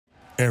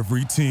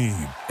Every team,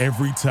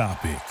 every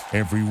topic,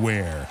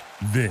 everywhere.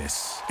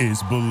 This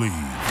is Believe.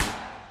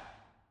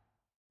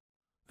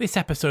 This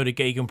episode of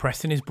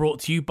Gegenpressing is brought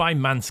to you by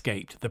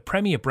Manscaped, the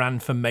premier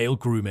brand for male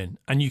grooming,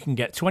 and you can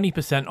get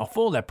 20% off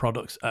all their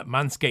products at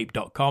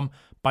manscaped.com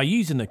by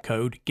using the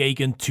code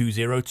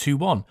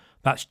GEGAN2021.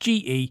 That's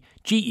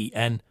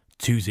GEGEN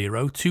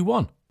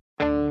 2021.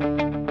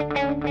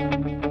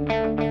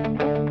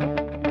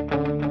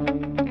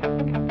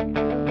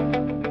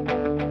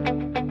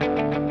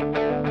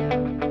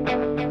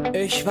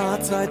 Ich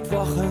warte seit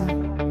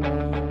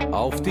Wochen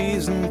auf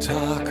diesen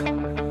Tag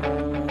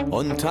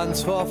und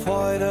tanz vor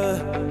Freude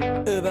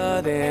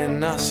über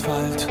den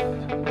Asphalt.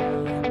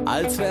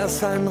 Als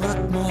wär's ein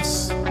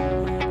Rhythmus,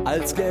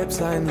 als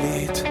gäb's ein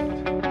Lied,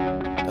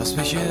 das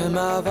mich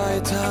immer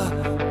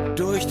weiter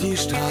durch die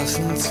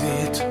Straßen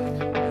zieht.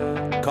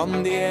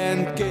 Komm dir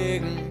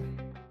entgegen.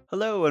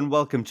 Hello and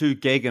welcome to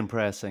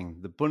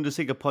Gegenpressing, the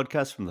Bundesliga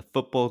podcast from the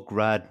Football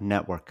Grad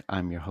Network.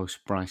 I'm your host,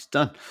 Bryce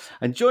Dunn.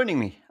 And joining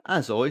me,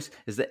 as always,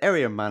 is the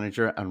area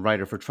manager and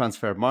writer for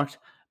Transfermarkt,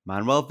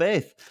 Manuel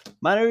Veith.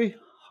 Manu,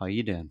 how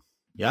you doing?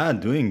 Yeah,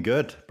 doing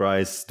good,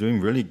 Bryce.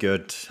 Doing really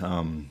good.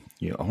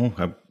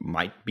 I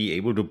might be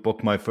able to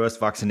book my first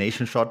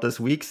vaccination shot this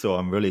week, so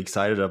I'm really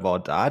excited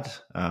about that.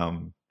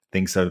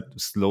 Things are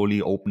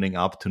slowly opening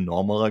up to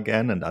normal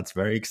again, and that's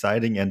very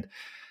exciting. And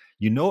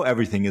you know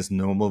everything is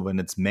normal when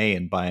it's May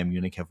and Bayern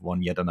Munich have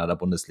won yet another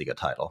Bundesliga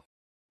title.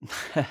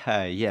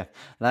 Yeah,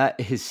 that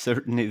is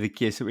certainly the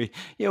case.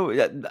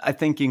 I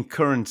think in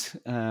current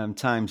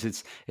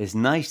times, it's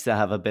nice to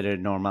have a bit of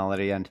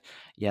normality, and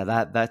yeah,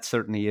 that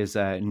certainly is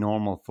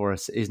normal for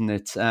us, isn't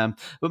it? But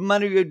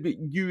Manu,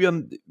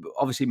 you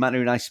obviously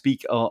Manu and I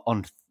speak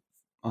on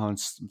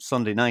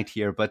Sunday night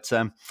here, but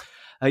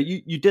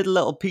you did a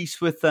little piece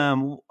with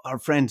our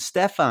friend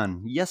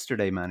Stefan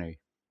yesterday, Manu.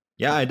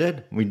 Yeah, I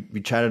did.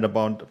 We chatted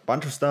about a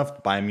bunch of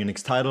stuff. Bayern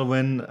Munich's title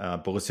win,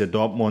 Borussia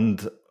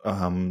Dortmund,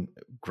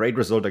 great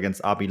result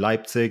against RB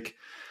Leipzig,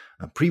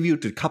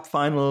 previewed the cup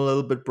final a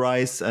little bit,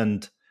 Bryce,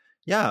 and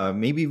yeah,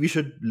 maybe we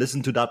should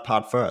listen to that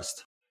part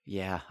first.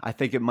 Yeah, I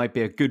think it might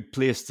be a good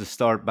place to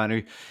start,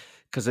 Manu,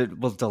 because it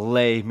will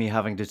delay me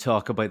having to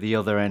talk about the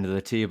other end of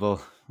the table.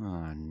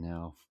 Oh,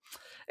 no.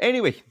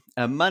 Anyway,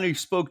 Manu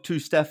spoke to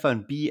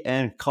Stefan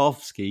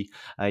Bienkowski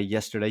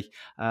yesterday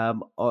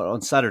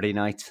on Saturday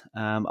night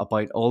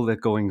about all the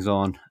goings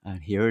on,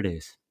 and here it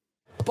is.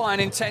 Bayern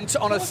intent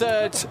on a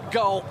third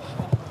goal.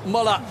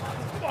 Muller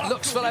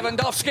looks for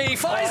Lewandowski,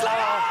 finds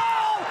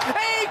Lewandowski!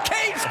 He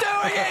keeps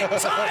doing it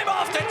time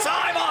after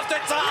time after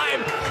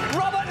time!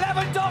 Robert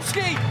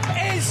Lewandowski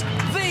is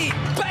the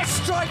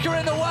best striker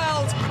in the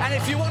world, and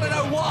if you want to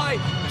know why,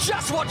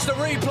 just watch the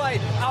replay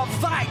of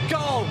that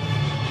goal.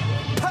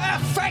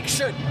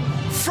 Perfection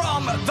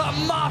from the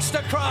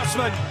master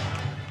craftsman.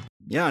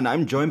 Yeah, and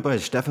I'm joined by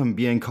Stefan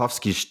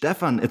Bienkowski.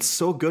 Stefan, it's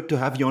so good to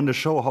have you on the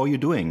show. How are you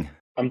doing?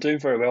 I'm doing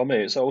very well,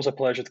 mate. It's always a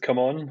pleasure to come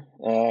on,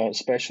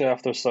 especially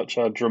after such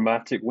a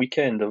dramatic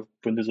weekend of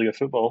Bundesliga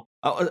football.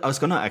 I was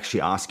going to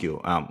actually ask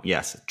you,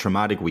 yes,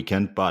 dramatic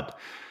weekend, but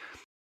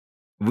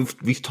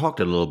we've talked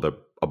a little bit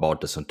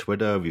about this on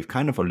Twitter. We've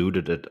kind of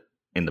alluded it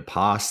in the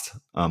past,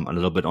 a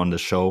little bit on the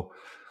show.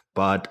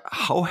 But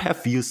how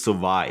have you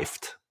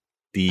survived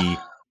the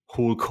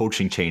whole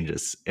coaching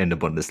changes in the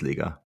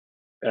Bundesliga?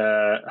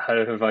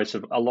 How have I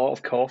survived? A lot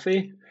of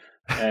coffee,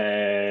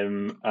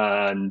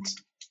 and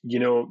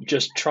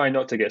just try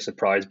not to get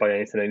surprised by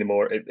anything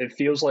anymore. It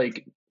feels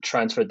like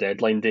transfer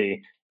deadline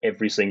day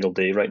every single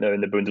day right now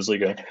in the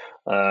Bundesliga.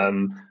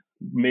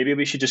 Maybe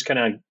we should just kind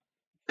of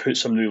put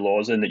some new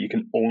laws in that you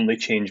can only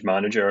change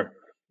manager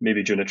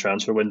maybe during a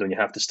transfer window and you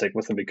have to stick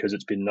with them because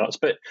it's been nuts.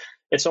 But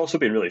it's also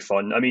been really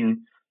fun. I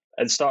mean,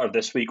 at the start of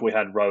this week, we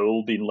had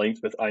Raul being linked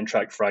with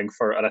Eintracht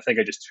Frankfurt, and I think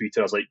I just tweeted,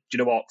 I was like, do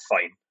you know what?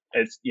 Fine.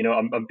 It's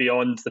I'm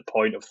beyond the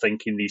point of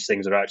thinking these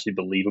things are actually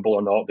believable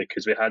or not,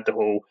 because we had the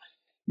whole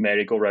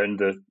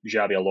merry-go-round of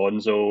Xabi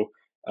Alonso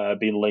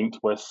being linked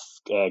with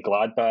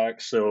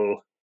Gladbach. So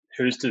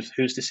who's to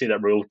say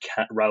that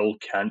Raul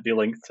can't be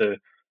linked to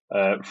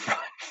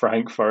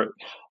Frankfurt?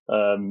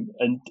 And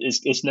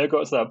it's now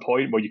got to that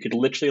point where you could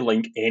literally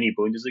link any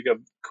Bundesliga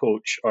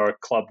coach or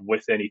club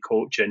with any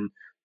coach in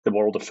the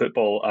world of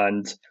football,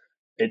 and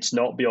it's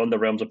not beyond the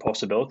realms of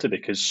possibility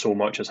because so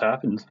much has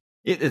happened.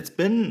 It's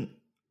been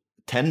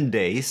 10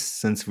 days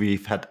since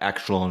we've had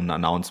actual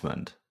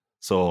announcement,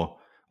 so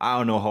I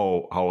don't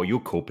know how are you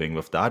coping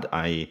with that.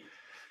 I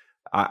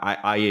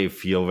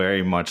feel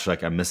very much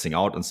like I'm missing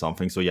out on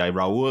something. So yeah,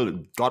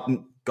 Raul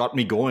got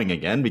me going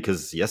again,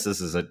 because yes,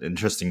 this is an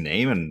interesting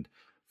name, and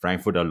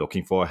Frankfurt are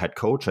looking for a head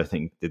coach. I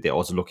think that they're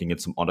also looking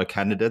at some other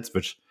candidates,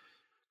 which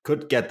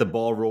could get the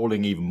ball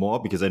rolling even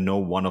more, because I know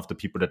one of the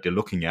people that they're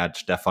looking at,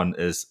 Stefan,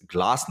 is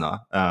Glasner,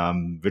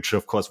 which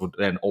of course would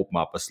then open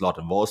up a slot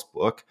in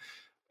Wolfsburg,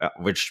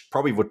 which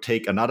probably would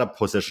take another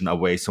position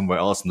away somewhere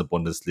else in the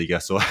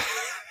Bundesliga. So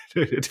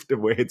the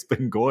way it's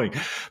been going.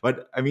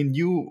 But I mean,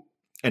 you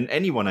and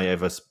anyone I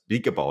ever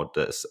speak about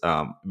this,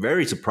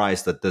 very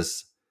surprised that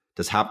this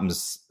this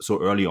happens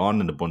so early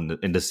on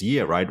in this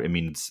year, right? I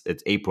mean,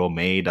 it's April,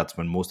 May. That's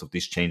when most of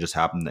these changes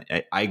happen.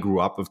 I grew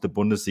up with the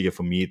Bundesliga.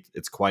 For me,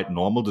 it's quite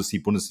normal to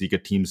see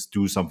Bundesliga teams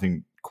do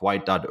something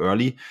quite that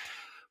early.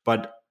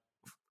 But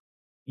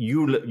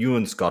you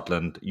in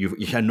Scotland,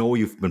 I know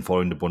you've been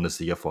following the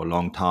Bundesliga for a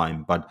long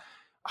time, but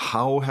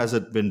how has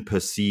it been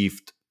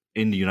perceived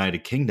in the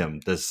United Kingdom,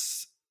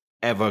 this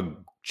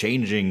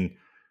ever-changing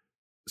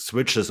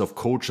switches of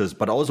coaches,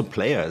 but also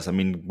players? I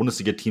mean,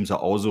 Bundesliga teams are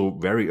also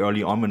very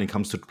early on when it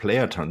comes to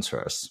player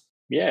transfers.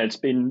 Yeah, it's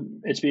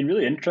been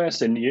really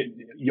interesting.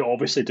 You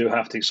obviously do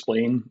have to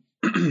explain.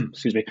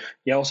 Excuse me.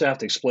 You also have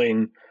to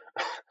explain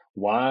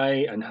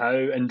why and how,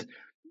 and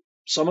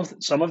some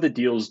of the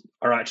deals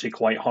are actually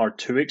quite hard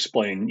to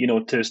explain. You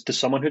know, to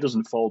someone who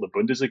doesn't follow the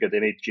Bundesliga, they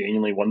may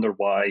genuinely wonder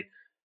why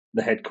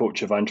the head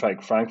coach of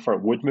Eintracht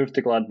Frankfurt would move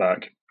to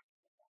Gladbach,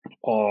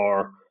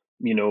 or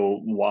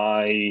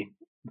why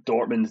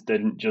Dortmund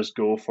didn't just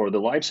go for the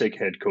Leipzig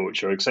head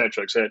coach, or et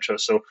cetera, et cetera.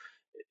 So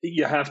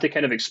you have to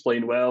kind of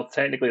explain, well,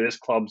 technically this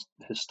club's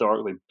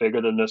historically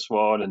bigger than this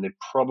one, and they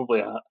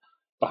probably,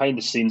 behind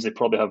the scenes, they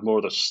probably have more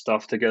of their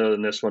stuff together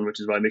than this one, which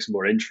is why it makes it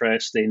more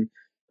interesting.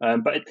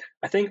 But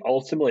I think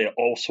ultimately it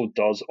also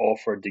does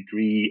offer a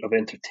degree of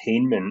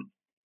entertainment,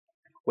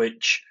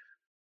 which,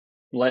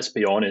 let's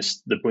be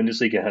honest, the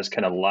Bundesliga has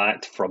kind of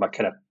lacked from a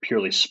kind of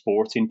purely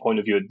sporting point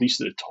of view, at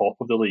least at the top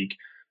of the league.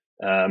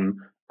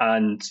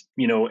 And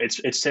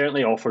it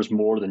certainly offers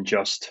more than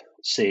just,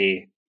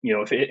 say,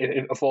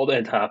 if all that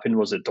had happened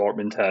was that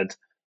Dortmund had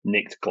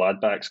nicked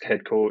Gladbach's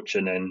head coach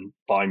and then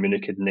Bayern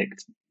Munich had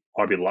nicked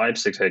RB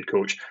Leipzig's head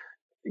coach,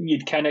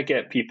 you'd kind of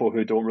get people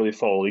who don't really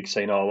follow the league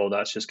saying, oh, well,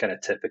 that's just kind of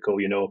typical,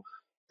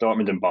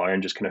 Dortmund and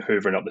Bayern just kind of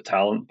hoovering up the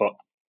talent. But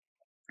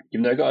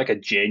you've now got like a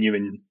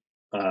genuine,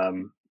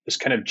 this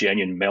kind of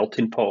genuine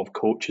melting pot of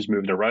coaches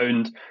moving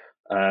around.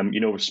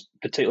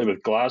 Particularly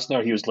with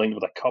Glasner, he was linked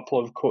with a couple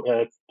of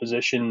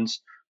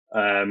positions,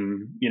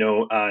 and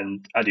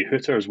Adi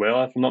Hütter as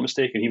well, if I'm not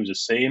mistaken. He was the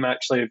same,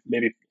 actually,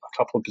 maybe a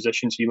couple of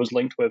positions he was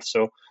linked with.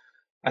 So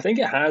I think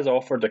it has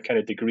offered a kind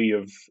of degree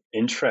of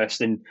interest.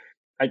 And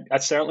I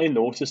certainly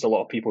noticed a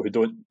lot of people who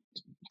don't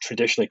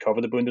traditionally cover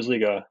the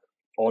Bundesliga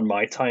on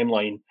my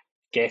timeline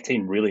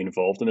getting really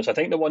involved in this. I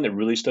think the one that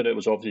really stood out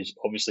was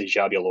obviously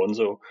Xabi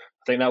Alonso.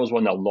 I think that was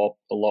one that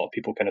a lot of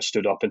people kind of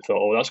stood up and thought,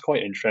 oh, that's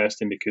quite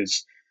interesting,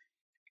 because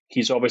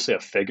he's obviously a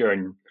figure,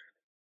 and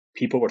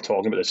people were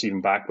talking about this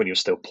even back when he was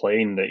still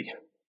playing, that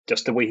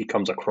just the way he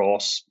comes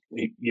across,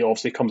 he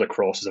obviously comes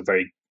across as a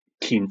very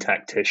keen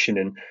tactician,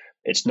 and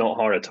it's not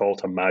hard at all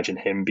to imagine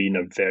him being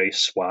a very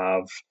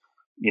suave,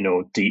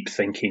 deep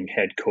thinking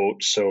head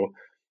coach. So,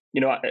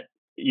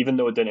 even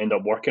though it didn't end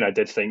up working, I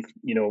did think,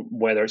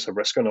 whether it's a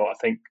risk or not, I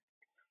think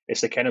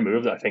it's the kind of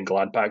move that I think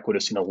Gladbach would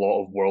have seen a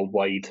lot of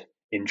worldwide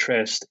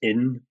interest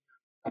in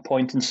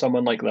appointing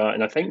someone like that.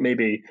 And I think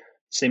maybe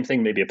same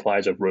thing maybe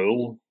applies of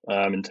Rule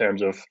in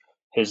terms of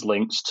his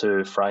links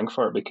to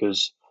Frankfurt,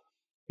 because,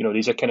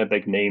 these are kind of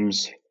big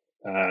names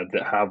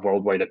that have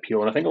worldwide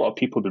appeal. And I think a lot of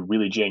people would be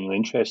really genuinely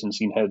interested in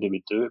seeing how they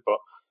would do it. But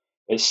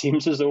it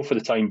seems as though for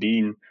the time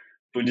being,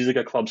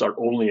 Bundesliga clubs are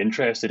only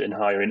interested in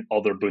hiring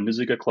other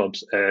Bundesliga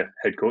clubs'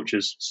 head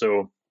coaches.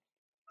 So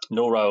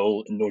no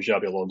Raul and no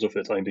Xabi Alonso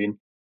for the time being.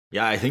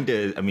 Yeah, I think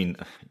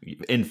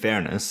in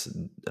fairness,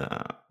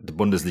 the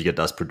Bundesliga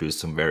does produce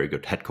some very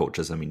good head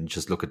coaches. I mean,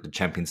 just look at the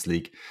Champions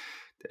League.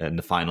 In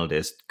the final,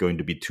 there's going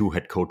to be 2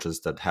 head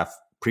coaches that have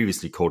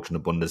previously coached in the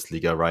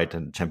Bundesliga, right?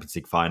 And Champions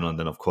League final. And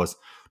then, of course,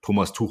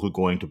 Thomas Tuchel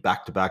going to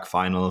back-to-back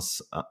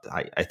finals.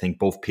 I think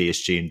both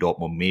PSG and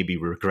Dortmund may be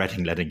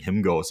regretting letting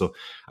him go. So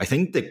I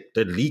think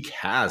the league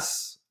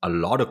has a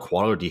lot of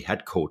quality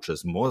head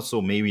coaches, more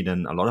so maybe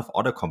than a lot of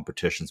other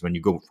competitions. When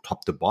you go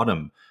top to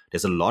bottom,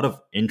 there's a lot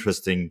of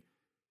interesting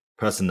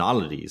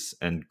personalities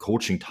and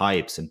coaching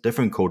types and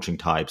different coaching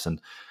types. And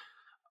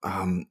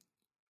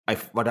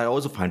what I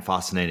also find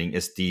fascinating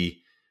is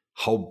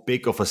how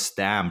big of a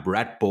stamp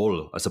Red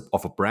Bull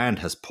of a brand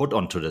has put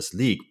onto this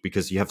league,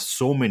 because you have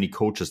so many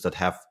coaches that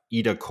have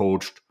either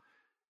coached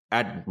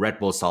at Red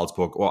Bull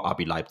Salzburg or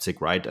RB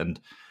Leipzig, right? And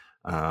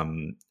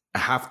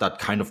have that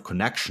kind of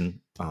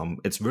connection.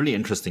 It's really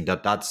interesting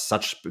that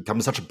that's become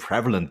such a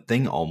prevalent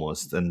thing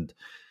almost, and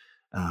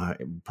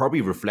it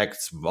probably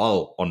reflects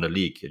well on the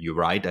league. You're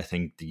right. I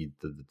think the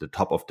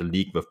top of the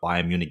league with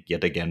Bayern Munich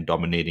yet again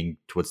dominating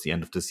towards the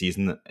end of the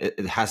season,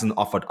 it hasn't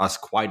offered us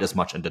quite as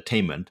much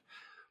entertainment.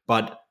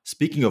 But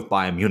speaking of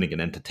Bayern Munich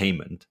and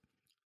entertainment,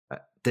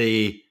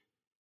 the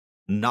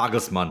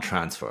Nagelsmann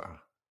transfer.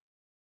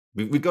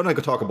 We're going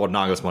to talk about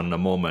Nagelsmann in a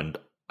moment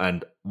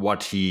and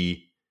what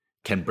he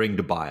can bring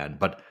to Bayern.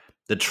 But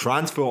the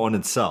transfer on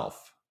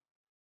itself,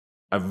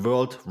 a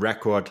world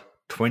record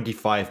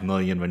 25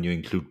 million when you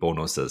include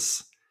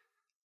bonuses.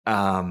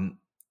 And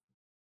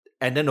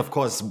then, of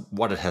course,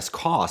 what it has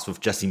cost with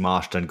Jesse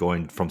Marsch then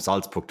going from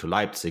Salzburg to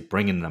Leipzig,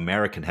 bringing an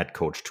American head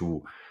coach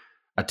to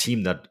a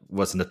team that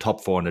was in the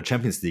top 4 in the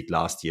Champions League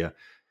last year.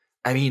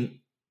 I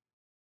mean,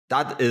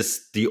 that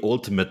is the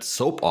ultimate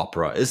soap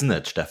opera, isn't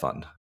it,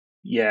 Stefan?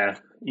 Yeah,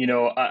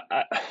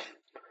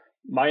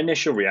 My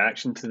initial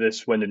reaction to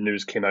this when the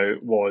news came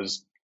out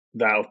was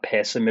that of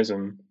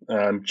pessimism,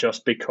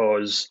 just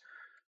because,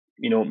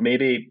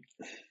 maybe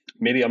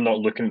I'm not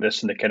looking at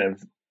this in the kind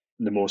of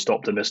the most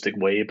optimistic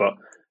way, but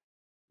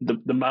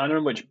the manner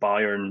in which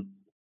Bayern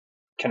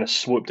kind of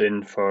swooped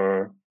in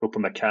for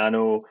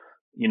Upamecano,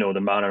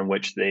 the manner in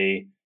which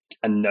they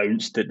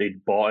announced that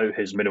they'd bought out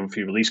his minimum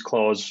fee release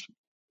clause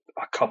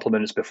a couple of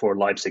minutes before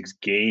Leipzig's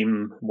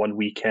game one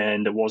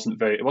weekend. It wasn't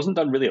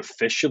done really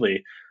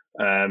officially.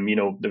 There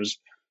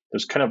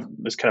was kind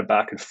of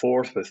back and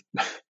forth with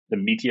the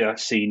media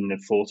seeing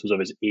the photos of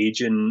his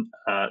agent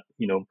at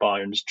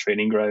Bayern's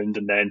training ground,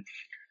 and then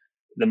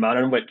the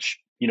manner in which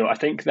I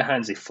think the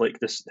Hansi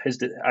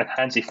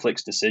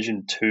Flick's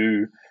decision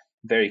to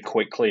very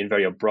quickly and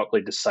very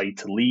abruptly decide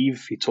to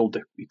leave. He told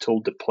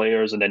the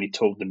players and then he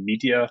told the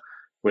media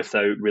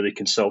without really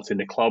consulting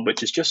the club,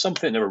 which is just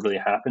something that never really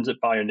happens at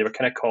Bayern. They were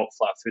kind of caught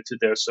flat-footed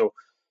there, so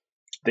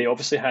they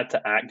obviously had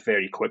to act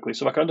very quickly.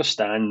 So I can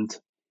understand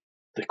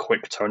the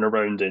quick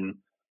turnaround in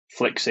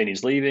Flick saying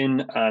he's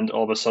leaving, and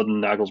all of a sudden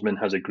Nagelsmann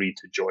has agreed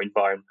to join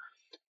Bayern.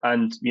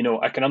 And,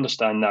 I can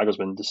understand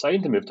Nagelsmann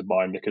deciding to move to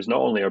Bayern because not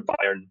only are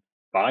Bayern,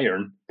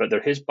 but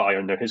they're his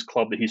Bayern, they're his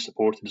club that he's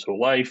supported his whole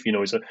life.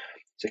 He's a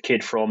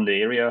kid from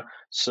the area.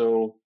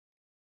 So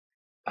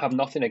I have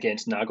nothing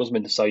against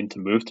Nagelsmann deciding to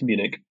move to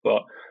Munich,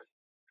 but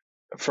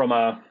from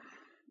a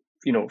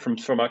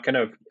kind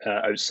of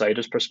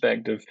outsider's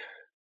perspective,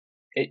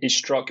 it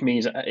struck me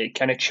as it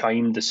kind of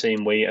chimed the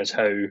same way as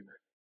how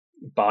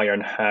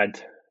Bayern had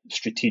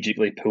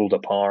strategically pulled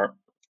apart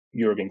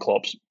Jurgen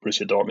Klopp's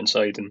Borussia Dortmund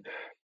side. And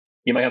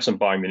you might have some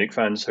Bayern Munich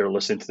fans who are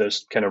listening to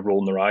this kind of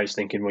rolling their eyes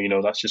thinking,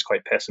 well, that's just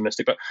quite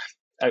pessimistic. But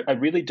I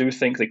really do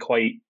think they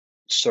quite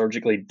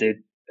surgically did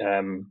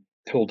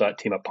pull that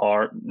team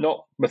apart,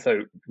 not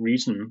without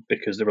reason,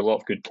 because there were a lot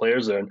of good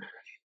players there. And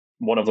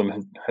one of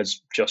them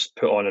has just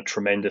put on a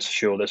tremendous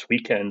show this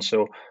weekend.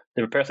 So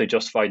they were perfectly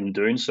justified in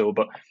doing so.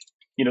 But,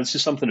 this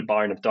is something that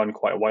Bayern have done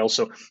quite a while.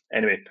 So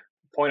anyway,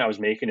 the point I was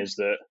making is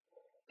that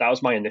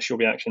was my initial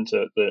reaction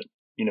to that.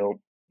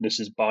 This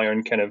is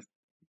Bayern kind of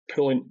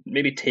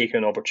maybe taking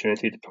an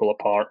opportunity to pull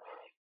apart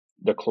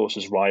their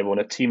closest rival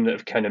and a team that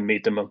have kind of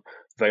made them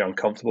very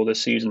uncomfortable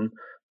this season.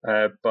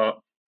 But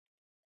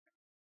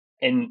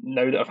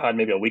now that I've had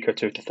maybe a week or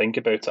two to think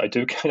about it, I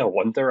do kind of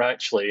wonder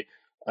actually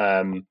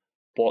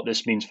what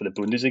this means for the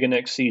Bundesliga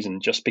next season,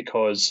 just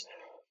because,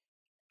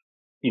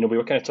 we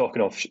were kind of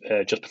talking off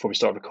just before we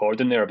started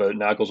recording there about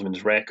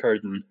Nagelsmann's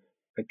record, and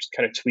I was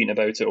kind of tweeting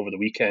about it over the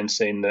weekend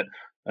saying that,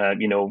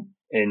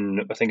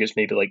 in I think it's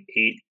maybe like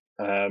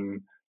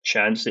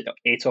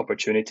 8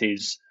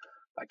 opportunities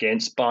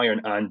against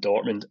Bayern and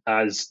Dortmund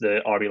as the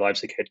RB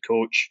Leipzig head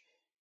coach,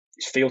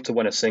 he's failed to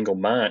win a single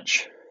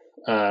match.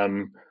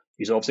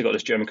 He's obviously got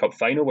this German Cup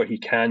final where he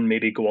can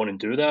maybe go on and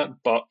do that,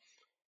 but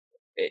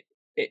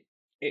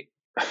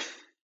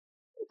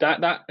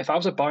that if I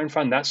was a Bayern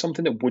fan, that's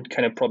something that would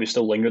kind of probably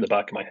still linger at the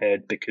back of my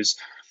head, because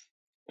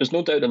there's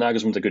no doubt that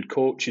Nagelsmann's a good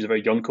coach. He's a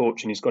very young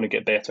coach and he's going to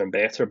get better and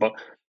better. But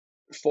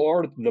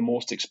for the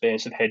most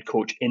expensive head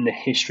coach in the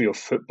history of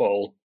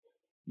football,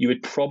 you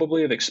would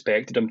probably have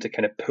expected him to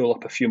kind of pull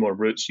up a few more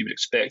roots. You would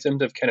expect him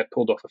to have kind of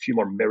pulled off a few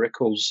more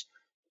miracles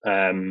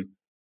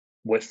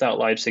with that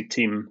Leipzig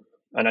team.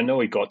 And I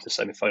know he got to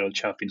semi-final of the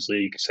Champions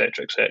League,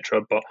 etc.,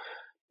 etc. But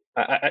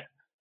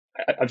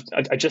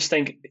I just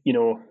think,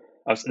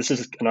 this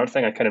is another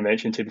thing I kind of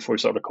mentioned to you before we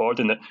started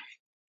recording, that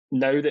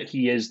now that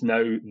he is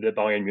now the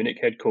Bayern Munich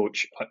head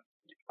coach,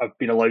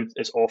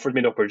 it's offered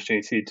me the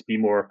opportunity to be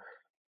more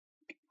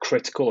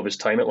critical of his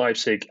time at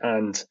Leipzig,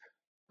 and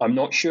I'm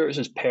not sure it's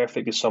as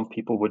perfect as some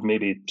people would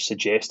maybe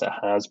suggest it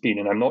has been,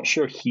 and I'm not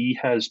sure he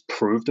has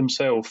proved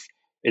himself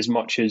as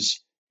much as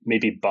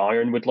maybe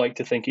Bayern would like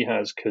to think he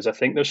has, because I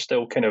think there's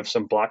still kind of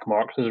some black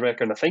marks on his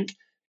record, and I think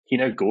he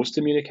now goes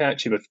to Munich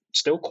actually with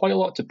still quite a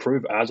lot to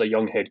prove as a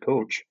young head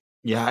coach.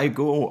 Yeah, I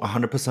go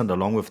 100%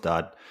 along with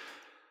that.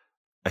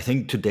 I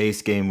think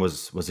today's game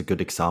was a good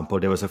example.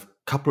 There was a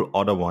couple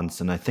other ones,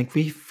 and I think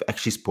we've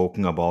actually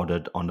spoken about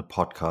it on the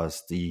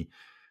podcast. The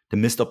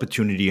missed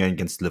opportunity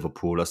against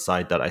Liverpool, a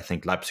side that I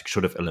think Leipzig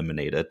should have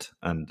eliminated.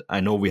 And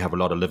I know we have a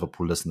lot of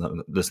Liverpool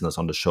listeners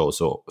on the show,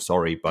 so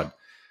sorry, but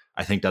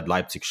I think that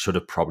Leipzig should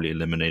have probably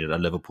eliminated a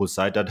Liverpool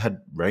side that had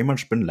very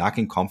much been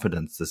lacking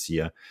confidence this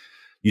year.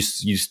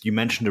 You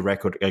mentioned the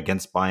record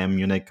against Bayern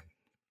Munich,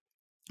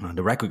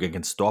 the record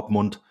against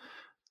Dortmund,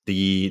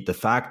 the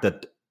fact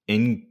that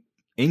in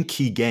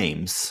key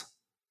games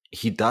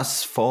he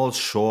does fall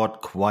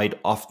short quite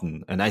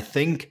often. And I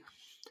think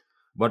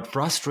what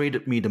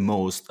frustrated me the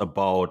most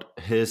about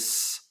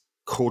his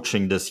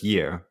coaching this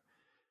year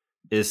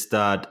is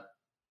that,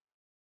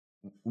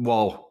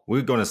 well,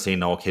 we're going to say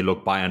now, okay,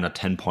 look, Bayern are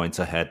 10 points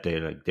ahead.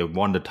 They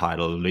won the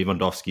title.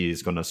 Lewandowski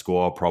is going to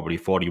score probably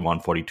 41,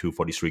 42,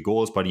 43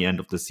 goals by the end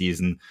of the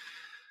season.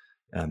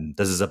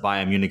 This is a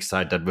Bayern Munich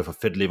side that with a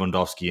fit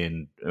Lewandowski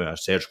and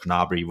Serge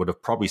Gnabry would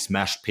have probably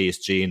smashed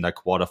PSG in that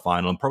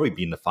quarterfinal and probably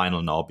be in the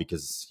final now,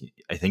 because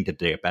I think that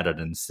they are better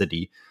than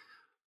City.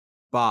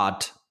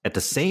 But at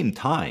the same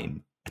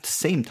time,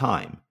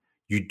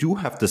 you do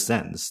have the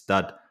sense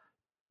that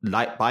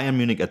Bayern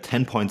Munich are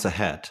 10 points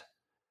ahead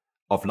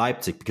of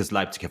Leipzig because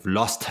Leipzig have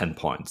lost 10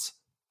 points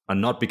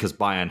and not because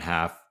Bayern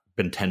have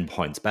been 10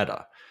 points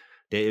better.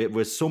 There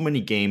were so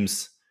many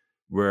games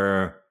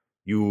where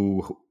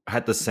you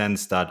had the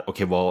sense that,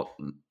 okay, well,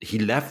 he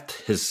left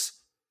his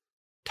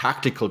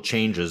tactical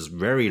changes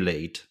very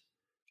late,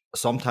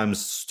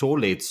 sometimes so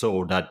late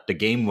so that the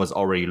game was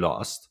already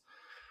lost.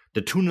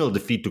 The 2-0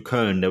 defeat to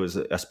Köln,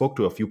 I spoke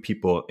to a few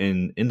people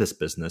in this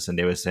business, and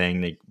they were saying,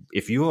 like,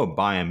 if you're a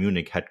Bayern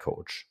Munich head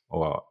coach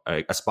or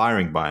an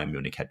aspiring Bayern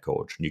Munich head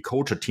coach, and you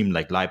coach a team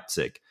like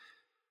Leipzig,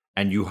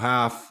 and you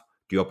have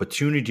the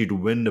opportunity to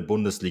win the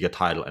Bundesliga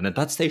title, and at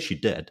that stage he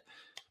did,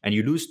 and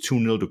you lose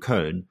 2-0 to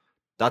Köln,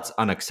 that's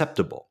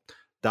unacceptable.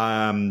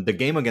 The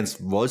game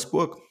against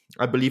Wolfsburg,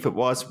 I believe it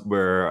was,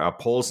 where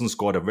Poulsen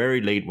scored a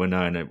very late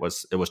winner, and it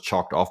was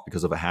chalked off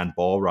because of a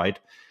handball, right?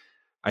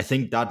 I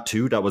think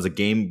that was a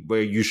game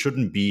where you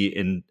shouldn't be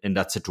in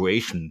that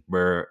situation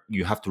where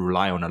you have to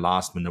rely on a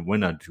last-minute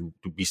winner to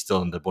be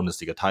still in the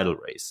Bundesliga title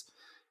race.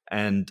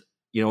 And,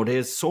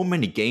 there's so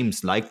many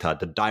games like that,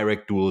 the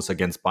direct duels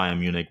against Bayern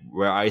Munich,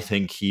 where I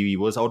think he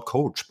was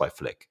outcoached by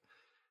Flick.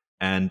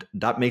 And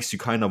that makes you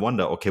kind of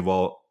wonder, okay,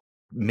 well,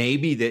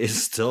 maybe there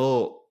is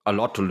still a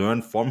lot to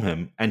learn from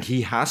him, and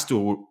he has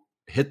to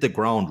hit the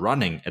ground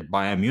running at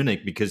Bayern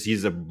Munich because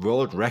he's a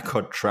world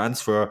record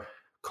transfer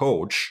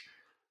coach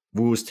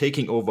who's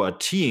taking over a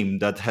team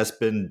that has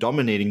been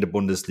dominating the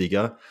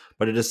Bundesliga,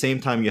 but at the same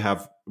time you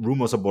have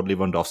rumors about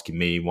Lewandowski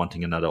maybe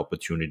wanting another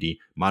opportunity.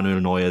 Manuel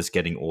Neuer is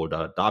getting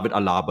older. David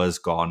Alaba is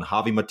gone.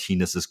 Javi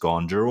Martinez is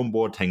gone. Jerome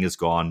Boateng is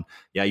gone.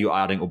 Yeah, you're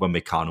adding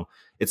Upamecano.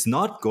 It's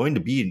not going to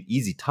be an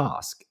easy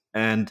task.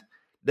 And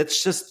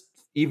let's just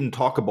even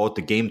talk about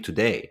the game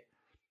today.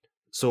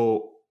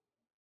 So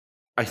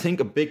I think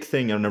a big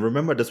thing, and I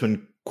remember this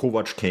when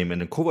Kovac came in,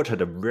 and Kovac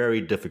had a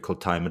very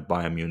difficult time at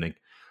Bayern Munich.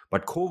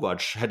 But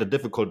Kovac had a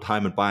difficult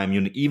time at Bayern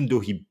Munich, even though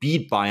he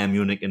beat Bayern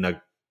Munich in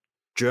a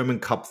German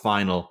Cup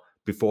final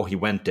before he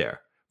went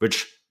there,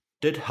 which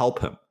did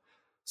help him.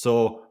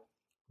 So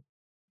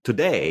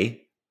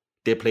today,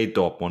 they played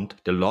Dortmund.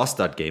 They lost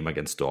that game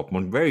against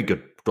Dortmund. Very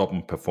good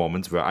Dortmund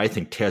performance, where I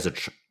think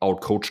Terzic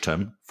outcoached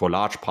him for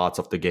large parts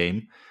of the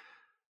game.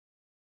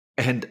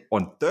 And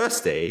on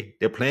Thursday,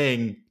 they're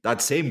playing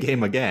that same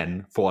game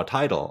again for a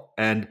title.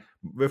 And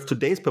with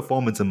today's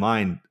performance in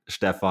mind,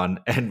 Stefan,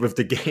 and with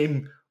the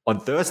game on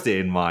Thursday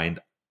in mind,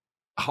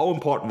 how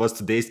important was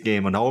today's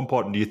game, and how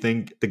important do you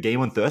think the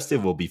game on Thursday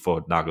will be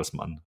for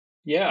Nagelsmann?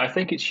 Yeah, I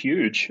think it's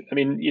huge. I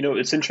mean,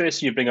 it's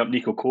interesting you bring up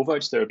Niko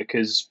Kovac there,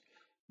 because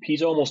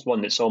he's almost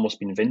one that's almost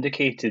been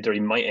vindicated, or he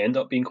might end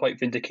up being quite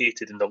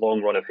vindicated in the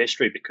long run of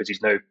history because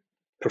he's now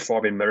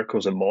performing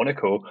miracles in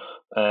Monaco.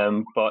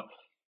 But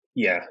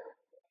yeah,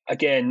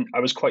 again,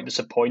 I was quite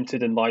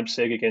disappointed in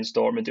Leipzig against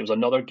Dortmund. It was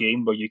another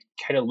game where you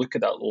kind of look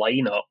at that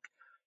lineup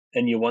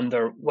and you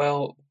wonder,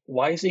 well,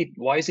 why is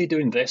he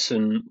doing this,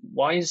 and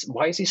why is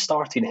he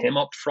starting him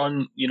up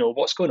front?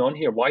 What's going on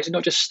here? Why is he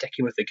not just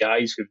sticking with the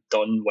guys who've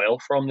done well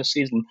for him this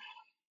season?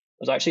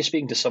 I was actually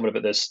speaking to someone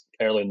about this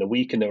earlier in the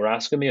week, and they were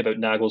asking me about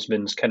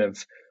Nagelsmann's kind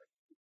of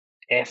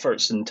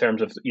efforts in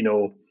terms of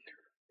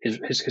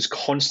his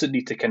constant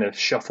need to kind of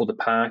shuffle the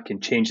pack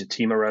and change the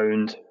team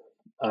around.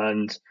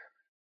 And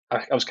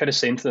I was kind of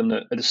saying to them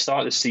that at the start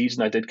of the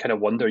season, I did kind of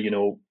wonder,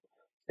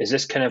 is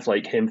this kind of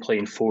like him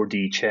playing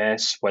 4D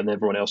chess when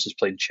everyone else is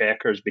playing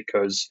checkers?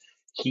 Because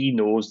he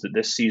knows that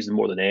this season,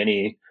 more than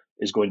any,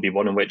 is going to be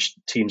one in which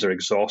teams are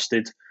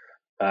exhausted.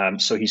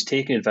 So he's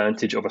taking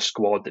advantage of a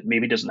squad that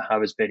maybe doesn't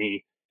have as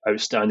many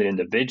outstanding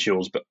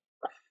individuals, but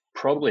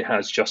probably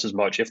has just as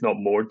much, if not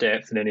more,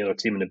 depth than any other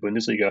team in the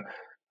Bundesliga.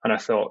 And I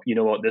thought,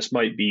 this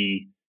might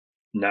be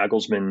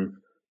Nagelsmann.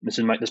 This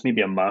may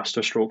be a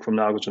masterstroke from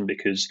Nagelsmann,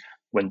 because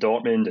when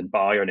Dortmund and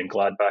Bayern and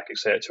Gladbach,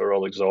 etc., are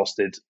all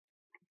exhausted,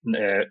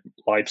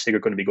 Leipzig are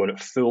going to be going at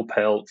full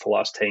pelt for the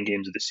last 10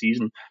 games of the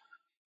season.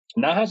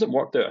 And that hasn't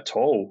worked out at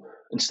all.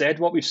 Instead,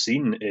 what we've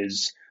seen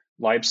is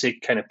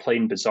Leipzig kind of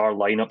playing bizarre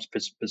lineups,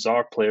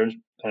 bizarre players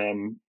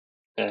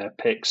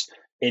picks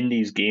in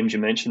these games. You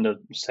mentioned the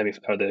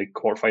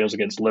quarterfinals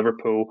against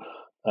Liverpool.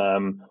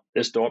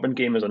 This Dortmund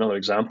game is another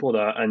example of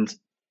that. And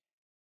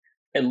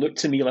it looked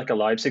to me like a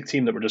Leipzig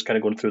team that were just kind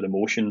of going through the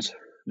motions.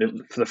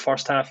 For the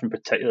first half in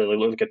particular, it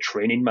looked like a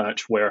training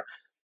match where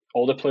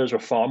all the players were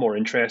far more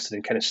interested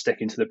in kind of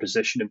sticking to their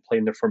position and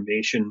playing their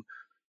formation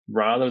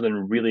rather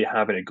than really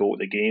having a go at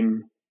the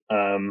game.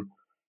 And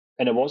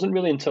it wasn't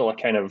really until a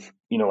kind of,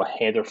 a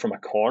header from a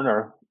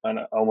corner and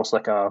almost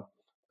like almost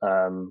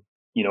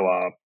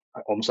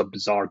a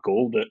bizarre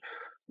goal that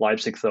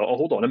Leipzig thought, oh,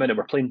 hold on a minute,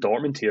 we're playing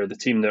Dortmund here, the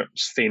team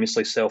that's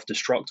famously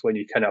self-destruct when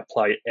you kind of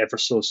apply ever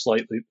so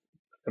slight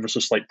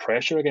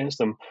pressure against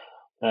them.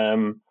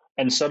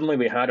 And suddenly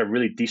we had a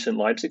really decent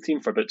Leipzig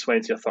team for about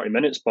 20 or 30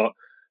 minutes. But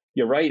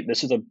you're right,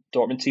 this is a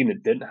Dortmund team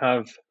that didn't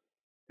have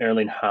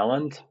Erling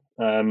Haaland.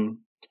 And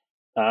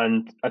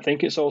I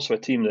think it's also a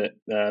team that,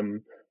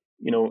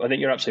 I think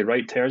you're absolutely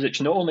right.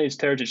 Terzic, not only has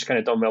Terzic kind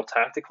of done well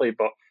tactically,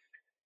 but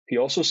he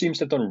also seems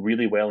to have done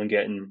really well in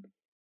getting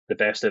the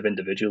best of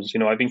individuals.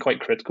 I've been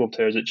quite critical of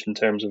Terzic in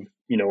terms of,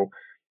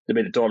 the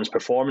way that Dortmund's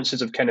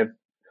performances have kind of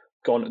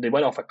gone. They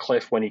went off a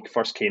cliff when he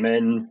first came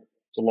in.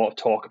 There's a lot of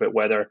talk about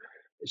whether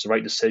it's the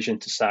right decision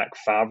to sack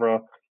Favre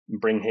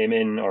and bring him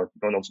in, or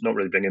not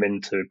really bring him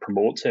in to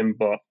promote him,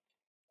 but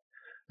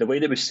the way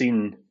that we've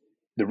seen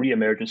the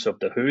re-emergence of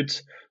the Hood,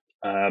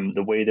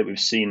 the way that we've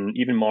seen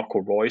even Marco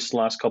Reus the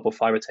last couple of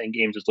 5 or 10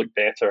 games has looked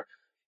better.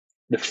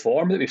 The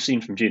form that we've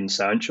seen from Jadon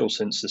Sancho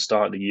since the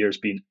start of the year has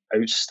been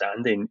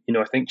outstanding.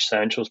 I think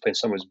Sancho's playing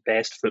some of his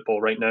best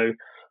football right now.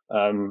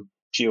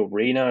 Gio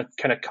Reyna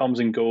kind of comes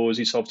and goes.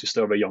 He's obviously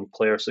still a very young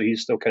player, so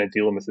he's still kind of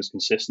dealing with his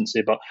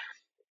consistency.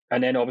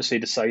 And then obviously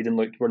deciding,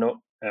 look, we're not.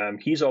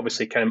 He's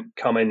obviously kind of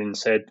come in and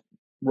said,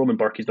 Roman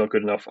Bürki's not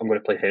good enough. I'm going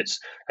to play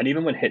Hitz. And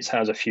even when Hitz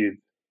has a few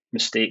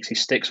mistakes, he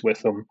sticks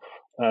with them.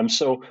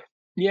 So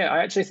yeah,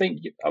 I actually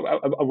think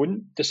I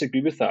wouldn't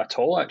disagree with that at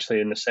all.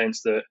 Actually, in the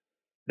sense that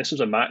this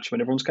was a match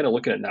when everyone's kind of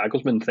looking at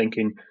Nagelsmann,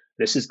 thinking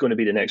this is going to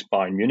be the next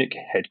Bayern Munich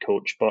head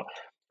coach, but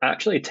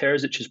actually,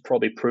 Terzic has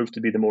probably proved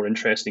to be the more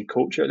interesting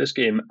coach out of this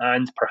game,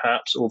 and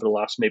perhaps over the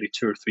last maybe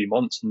 2 or 3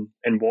 months,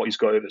 and what he's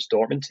got out of his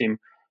Dortmund team.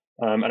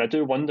 And I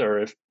do wonder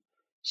if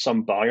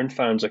some Bayern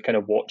fans are kind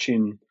of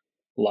watching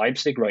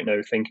Leipzig right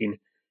now thinking,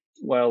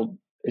 well,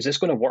 is this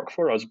going to work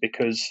for us?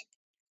 Because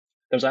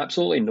there's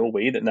absolutely no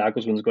way that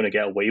Nagelsmann's going to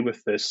get away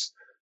with this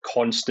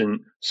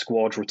constant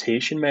squad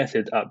rotation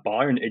method at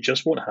Bayern. It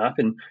just won't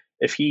happen.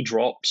 If he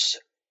drops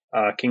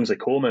Kingsley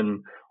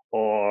Coman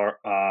or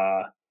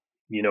a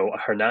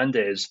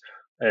Hernandez,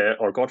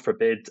 or God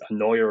forbid, a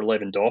Neuer or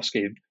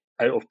Lewandowski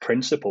out of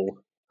principle,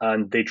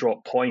 and they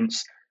drop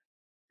points,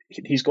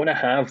 he's going to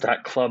have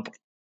that club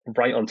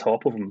right on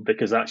top of him,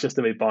 because that's just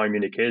the way Bayern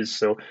Munich is.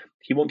 So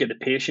he won't get the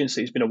patience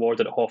that he's been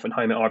awarded at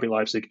Hoffenheim, at RB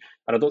Leipzig,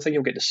 and I don't think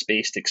he'll get the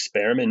space to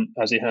experiment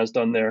as he has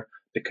done there,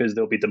 because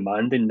they'll be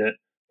demanding that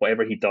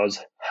whatever he does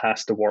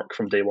has to work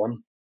from day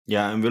one.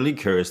 Yeah, I'm really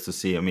curious to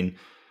see. I mean,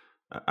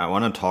 I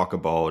want to talk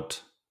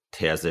about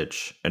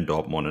Terzic and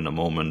Dortmund in a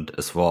moment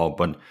as well,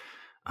 but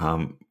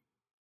I'm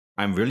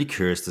really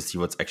curious to see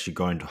what's actually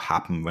going to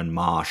happen when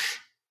Marsch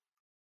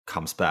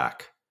comes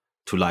back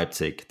to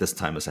Leipzig, this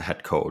time as a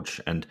head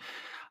coach. And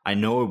I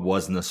know it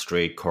wasn't a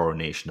straight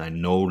coronation. I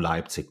know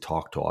Leipzig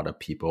talked to other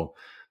people,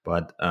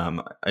 but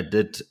I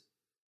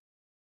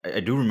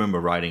do remember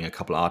writing a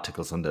couple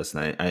articles on this,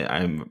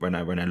 and when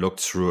I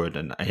looked through it,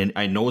 and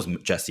I know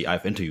Jesse,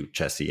 I've interviewed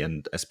Jesse,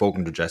 and I've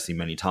spoken to Jesse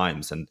many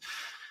times, and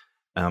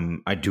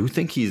I do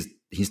think he's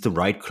the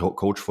right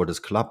coach for this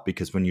club,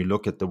 because when you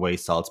look at the way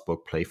Salzburg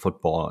play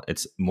football,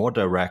 it's more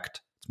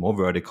direct, it's more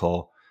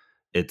vertical,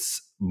 it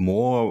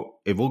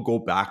will go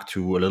back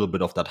to a little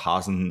bit of that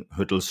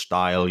Hasenhüttl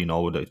style,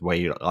 the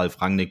way Ralf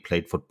Rangnick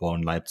played football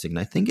in Leipzig, and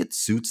I think it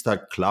suits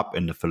that club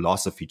and the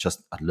philosophy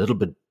just a little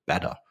bit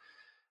better.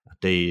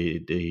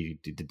 The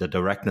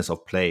directness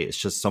of play is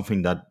just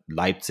something that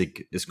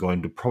Leipzig is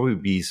going to probably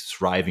be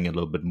thriving a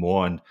little bit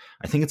more, and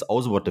I think it's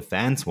also what the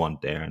fans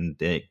want there. And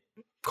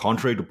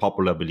contrary to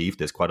popular belief,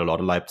 there's quite a lot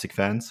of Leipzig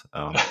fans.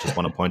 Just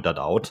want to point that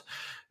out.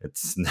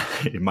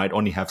 It might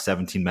only have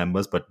 17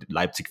 members, but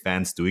Leipzig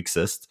fans do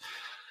exist.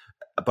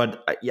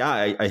 But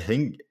I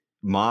think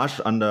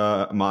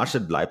Marsch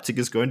at Leipzig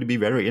is going to be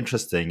very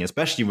interesting,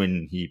 especially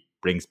when he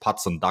brings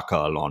Patson Daka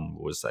along,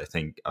 who is, I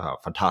think,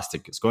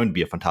 fantastic. It's going to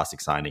be a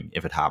fantastic signing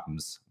if it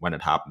happens, when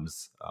it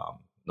happens.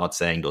 Not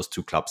saying those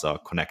two clubs are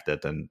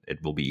connected and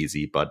it will be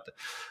easy, but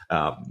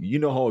you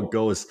know how it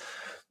goes.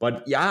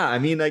 But yeah, I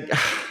mean, like,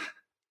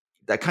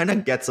 that kind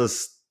of gets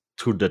us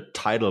to the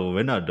title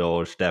winner,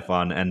 though,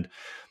 Stefan. And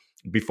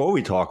before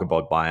we talk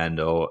about Bayern,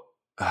 though,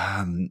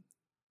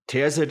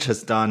 Terzic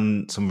has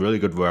done some really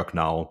good work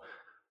now.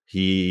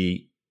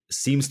 He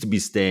seems to be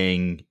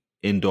staying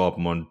in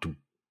Dortmund to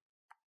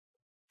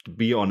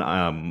be on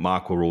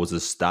Marco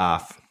Rose's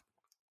staff.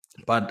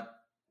 But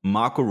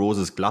Marco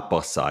Rose's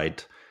Gladbach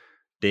side,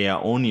 they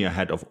are only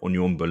ahead of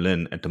Union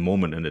Berlin at the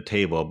moment in the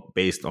table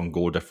based on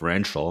goal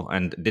differential.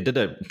 And they did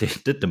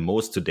the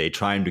most today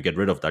trying to get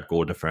rid of that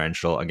goal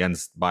differential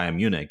against Bayern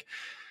Munich.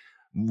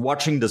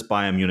 Watching this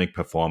Bayern Munich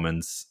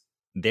performance,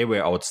 they were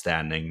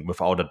outstanding,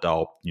 without a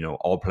doubt.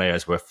 All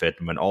players were fit.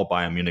 When all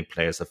Bayern Munich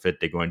players are fit,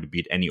 they're going to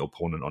beat any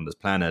opponent on this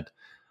planet.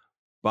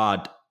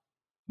 But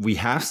we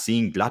have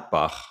seen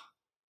Gladbach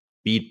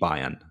beat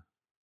Bayern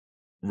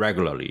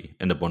regularly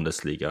in the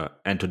Bundesliga.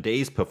 And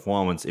today's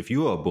performance, if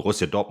you are a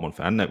Borussia Dortmund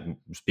fan,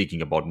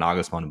 speaking about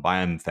Nagelsmann and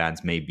Bayern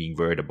fans may be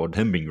worried about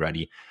him being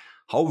ready,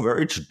 how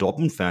worried should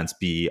Dortmund fans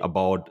be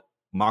about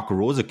Marco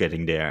Rose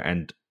getting there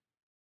and,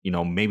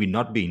 maybe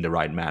not being the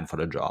right man for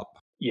the job?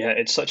 Yeah,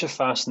 it's such a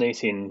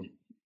fascinating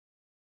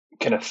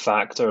kind of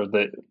factor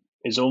that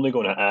is only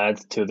going to add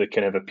to the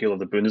kind of appeal of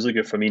the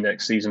Bundesliga for me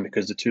next season,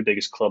 because the two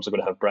biggest clubs are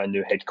going to have brand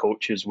new head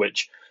coaches,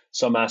 which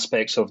some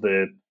aspects of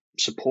the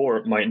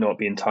support might not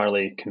be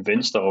entirely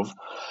convinced of.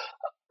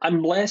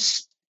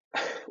 Bizarrely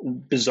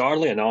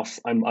enough,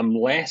 I'm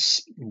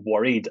less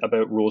worried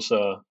about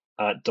Rosa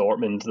at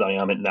Dortmund than I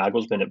am at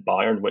Nagelsmann at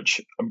Bayern,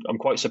 which I'm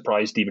quite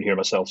surprised to even hear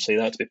myself say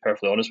that, to be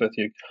perfectly honest with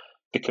you,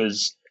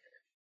 because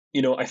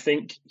I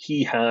think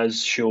he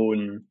has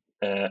shown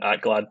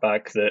at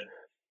Gladbach that,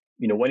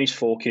 when he's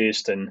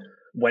focused and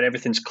when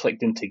everything's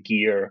clicked into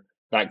gear,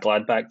 that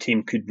Gladbach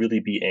team could really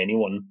beat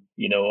anyone.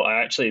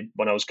 I actually,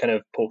 when I was kind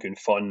of poking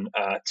fun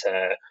at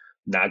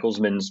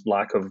Nagelsmann's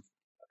lack of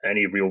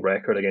any real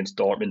record against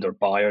Dortmund or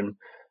Bayern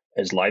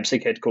as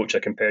Leipzig head coach, I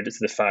compared it to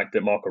the fact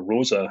that Marco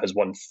Rose has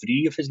won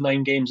 3 of his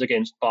 9 games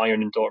against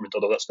Bayern and Dortmund,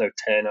 although that's now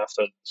 10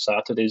 after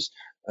Saturday's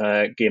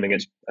game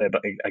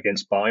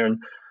against Bayern.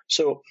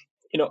 So,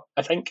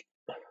 I think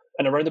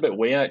in a roundabout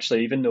way,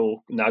 actually, even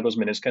though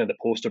Nagelsmann is kind of the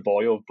poster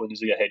boy of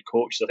Bundesliga head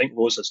coaches, I think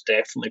Rose is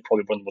definitely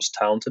probably one of the most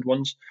talented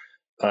ones.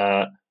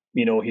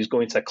 He's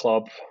going to a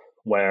club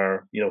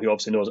where, he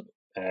obviously knows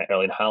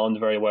Erling Haaland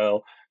very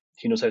well.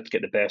 He knows how to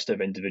get the best out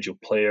of individual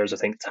players. I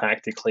think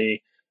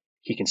tactically,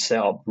 he can set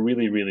up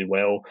really, really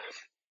well.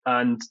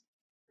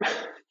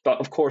 But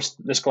of course,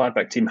 this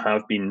Gladbach team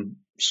have been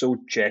so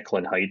Jekyll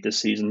and Hyde this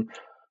season.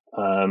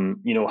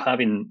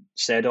 Having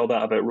said all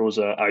that about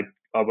Rosa,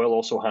 I will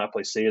also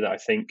happily say that I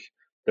think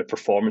the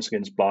performance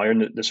against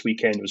Bayern this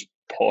weekend was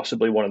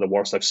possibly one of the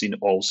worst I've seen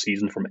all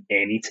season from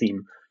any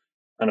team.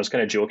 And I was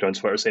kind of joking on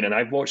Twitter saying, and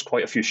I've watched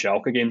quite a few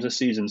Schalke games this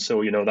season,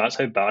 so, that's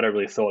how bad I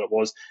really thought it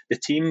was. The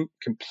team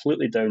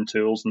completely down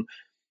tools, and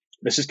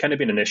this has kind of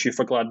been an issue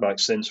for Gladbach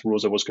since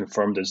Rosa was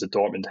confirmed as the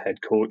Dortmund head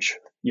coach.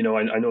 I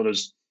know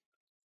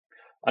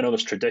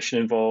there's tradition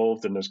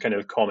involved and there's kind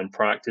of common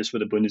practice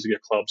with the Bundesliga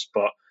clubs,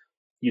 but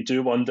you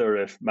do wonder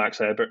if Max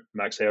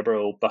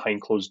Eberl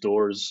behind closed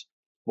doors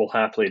will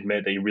happily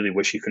admit that he really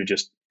wish he could have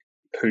just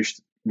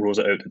pushed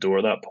Rosa out the door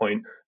at that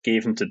point,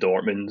 gave him to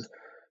Dortmund,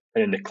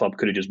 and then the club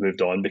could have just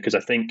moved on, because I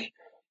think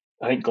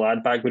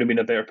Gladbach would have been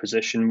in a better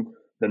position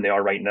than they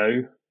are right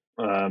now.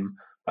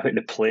 I think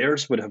the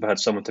players would have had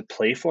someone to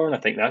play for, and I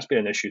think that's been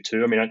an issue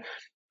too. I mean,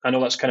 I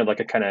know that's kind of like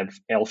a kind of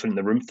elephant in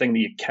the room thing that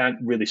you can't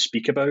really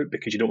speak about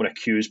because you don't want to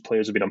accuse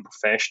players of being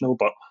unprofessional,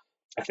 but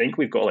I think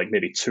we've got like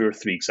maybe 2 or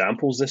 3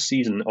 examples this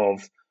season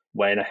of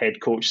when a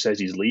head coach says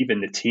he's leaving,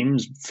 the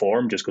team's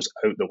form just goes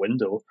out the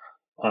window.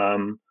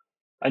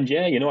 And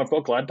yeah, I've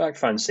got Gladbach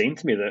fans saying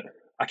to me that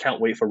I can't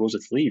wait for Rosa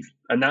to leave.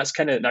 And that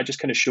just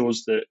kind of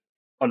shows that,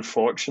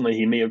 unfortunately,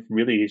 he may have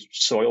really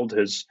soiled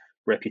his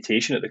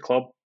reputation at the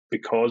club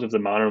because of the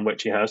manner in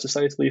which he has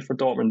decided to leave for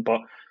Dortmund.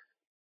 But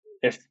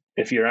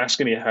if you're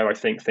asking me how I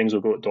think things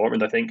will go at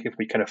Dortmund, I think if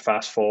we kind of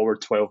fast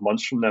forward 12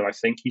 months from now, I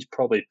think he's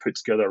probably put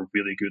together a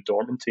really good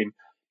Dortmund team.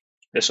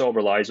 This all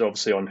relies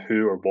obviously on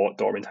who or what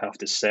Dortmund have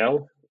to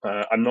sell.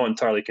 I'm not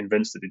entirely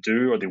convinced that they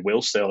do or they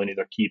will sell any of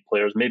their key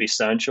players. Maybe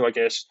Sancho, I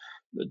guess.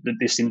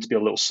 They seem to be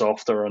a little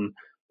softer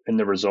in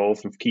the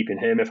resolve of keeping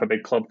him if a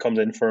big club comes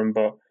in for him.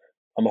 But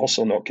I'm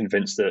also not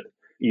convinced that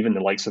even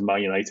the likes of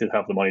Man United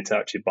have the money to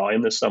actually buy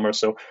him this summer.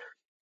 So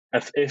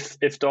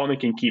if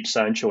Dortmund can keep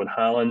Sancho and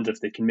Haaland, if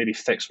they can maybe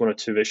fix 1 or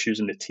 2 issues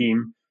in the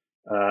team,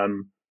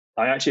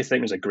 I actually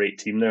think there's a great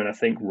team there, and I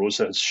think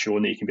Rosa has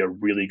shown that he can be a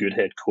really good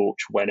head coach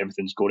when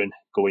everything's going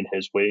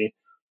his way.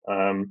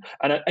 I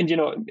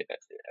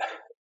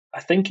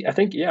think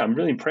I'm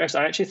really impressed.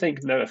 I actually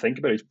think, now that I think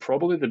about it, he's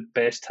probably the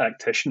best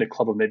tactician the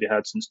club have maybe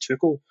had since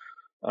Tuchel.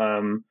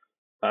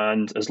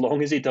 And as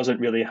long as he doesn't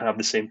really have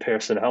the same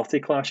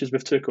personality clashes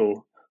with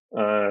Tuchel,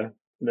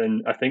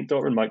 then I think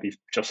Dortmund might be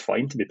just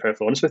fine, to be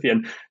perfectly honest with you.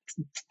 And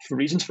for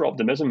reasons for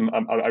optimism,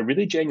 I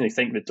really genuinely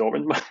think that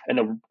Dortmund, in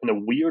a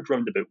weird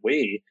roundabout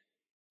way,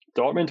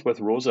 Dortmund with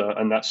Rosa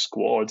and that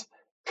squad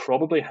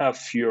probably have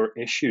fewer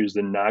issues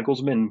than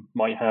Nagelsmann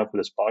might have with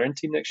his Bayern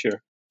team next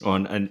year.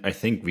 And I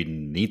think we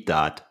need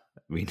that.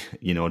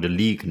 The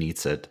league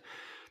needs it,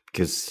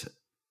 because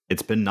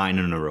it's been 9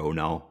 in a row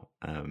now.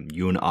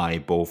 You and I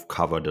both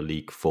cover the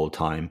league full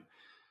time.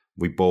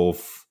 We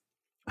both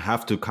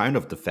have to kind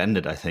of defend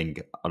it, I think,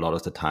 a lot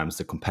of the times,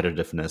 the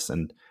competitiveness.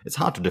 And it's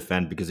hard to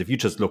defend because if you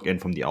just look in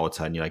from the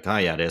outside and you're like,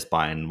 there's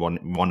Bayern,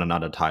 won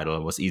another title,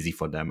 it was easy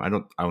for them. I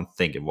don't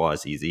think it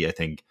was easy. I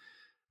think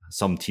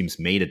some teams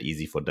made it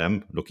easy for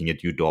them, looking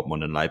at you,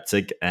 Dortmund and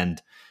Leipzig.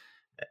 And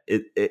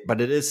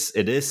but it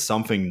is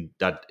something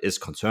that is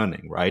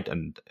concerning, right?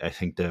 And I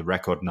think the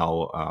record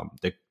now,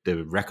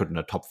 the record in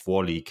the top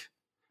 4 league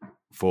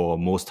for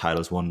most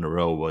titles won in a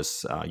row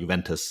was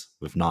Juventus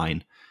with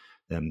 9.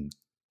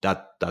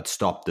 That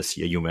stopped this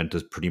year.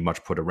 Juventus pretty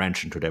much put a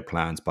wrench into their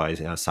plans by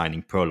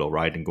signing Pirlo,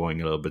 right, and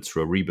going a little bit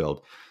through a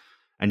rebuild.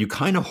 And you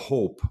kind of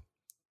hope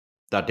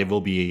that there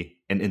will be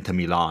an Inter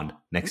Milan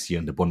next year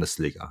in the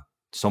Bundesliga,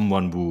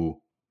 someone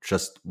who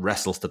just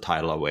wrestles the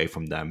title away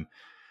from them.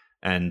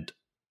 And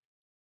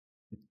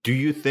do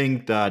you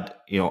think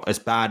that, as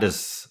bad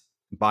as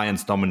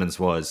Bayern's dominance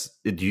was,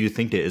 do you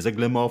think there is a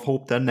glimmer of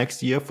hope then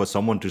next year for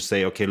someone to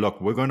say, okay, look,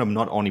 we're going to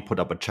not only put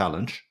up a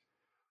challenge,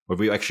 but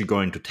we're actually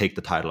going to take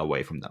the title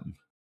away from them?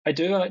 I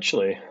do,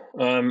 actually.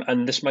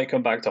 And this might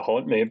come back to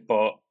haunt me,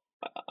 but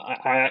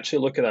I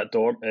actually look at that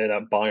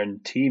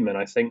Bayern team and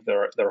I think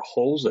there are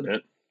holes in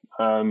it.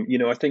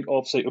 I think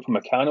obviously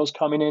Upamecano's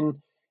coming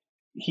in.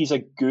 He's a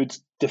good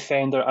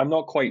defender. I'm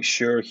not quite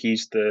sure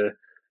he's the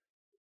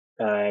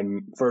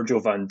Virgil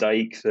van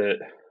Dijk that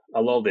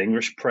a lot of the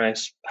English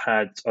press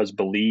had us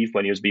believe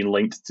when he was being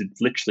linked to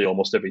literally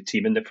almost every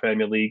team in the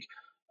Premier League.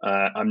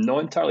 I'm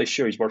not entirely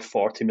sure he's worth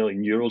 40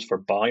 million euros for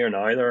Bayern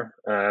either.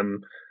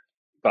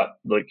 But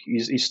like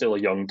he's still a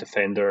young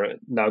defender.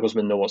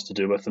 Nagelsmann knows what to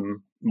do with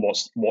him,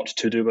 what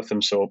to do with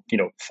him. So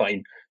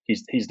fine,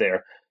 he's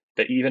there.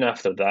 But even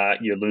after that,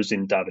 you're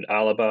losing David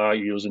Alaba,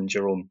 you're losing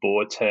Jerome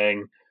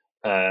Boateng,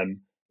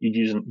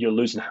 you're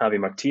losing Javi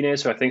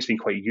Martinez, who I think's been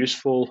quite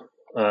useful.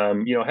 I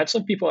had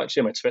some people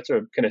actually on my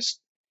Twitter kind of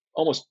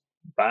almost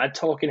bad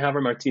talking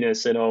Javi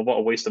Martinez, saying, "Oh, what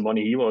a waste of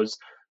money he was."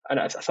 And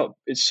I thought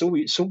it's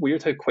so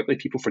weird how quickly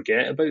people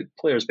forget about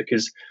players,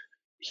 because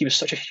he was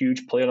such a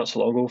huge player not so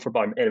long ago for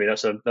Bayern. Anyway,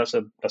 that's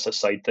a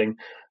side thing we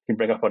can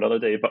bring up another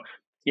day. But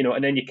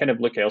and then you kind of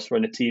look elsewhere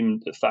in the team.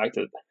 The fact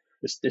that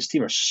this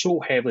team are so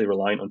heavily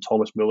reliant on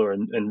Thomas Müller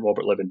and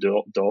Robert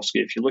Lewandowski.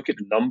 If you look at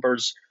the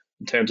numbers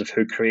in terms of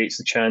who creates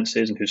the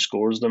chances and who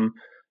scores them,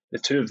 the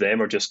two of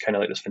them are just kind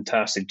of like this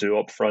fantastic duo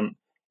up front,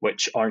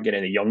 which aren't getting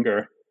any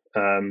younger.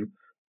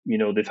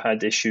 They've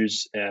had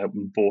issues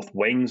both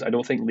wings. I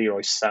don't think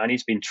Leroy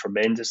Sané's been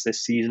tremendous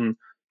this season.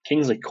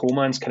 Kingsley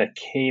Coman's kind of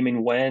came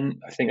and went.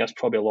 I think that's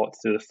probably a lot to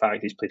do with the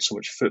fact he's played so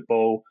much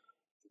football.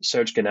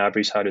 Serge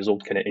Gnabry's had his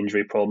old kind of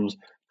injury problems.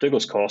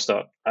 Douglas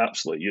Costa,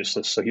 absolutely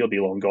useless, so he'll be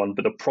long gone.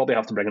 But they'll probably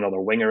have to bring another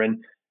winger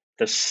in.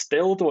 They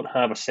still don't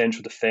have a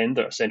central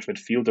defender, a central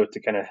midfielder to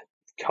kind of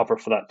cover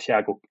for that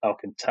Thiago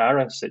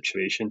Alcantara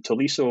situation.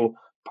 Tolisso,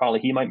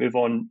 apparently he might move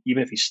on.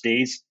 Even if he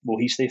stays, will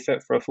he stay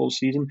fit for a full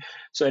season?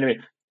 So anyway,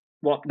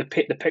 what the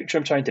picture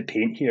I'm trying to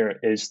paint here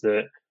is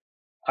that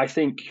I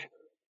think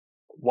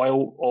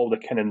while all the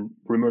kind of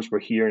rumours we're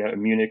hearing out of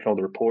Munich and all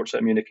the reports out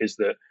of Munich is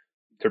that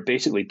they're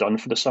basically done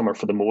for the summer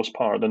for the most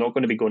part. They're not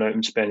going to be going out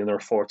and spending their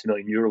 40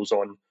 million euros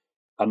on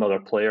another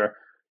player.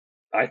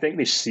 I think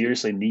they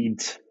seriously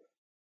need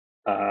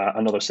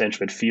another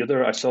central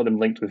midfielder. I saw them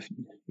linked with,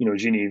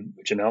 Gini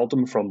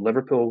Wijnaldum from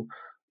Liverpool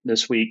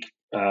this week.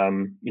 I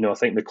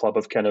think the club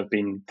have kind of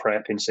been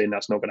prepping, saying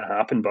that's not going to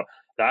happen. But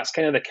that's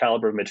kind of the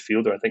caliber of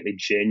midfielder I think they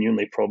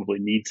genuinely probably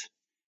need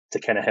to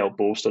kind of help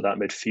bolster that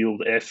midfield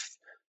if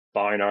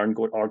Bayern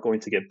are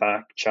going to get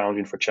back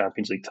challenging for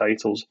Champions League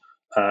titles.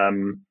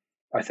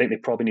 I think they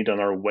probably need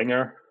another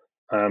winger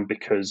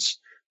because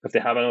if they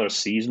have another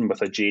season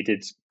with a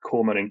jaded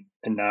Coman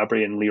and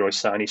Gnabry and Leroy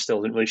Sané still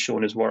isn't really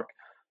showing his work,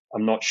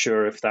 I'm not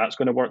sure if that's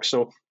going to work.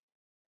 So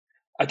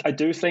I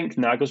do think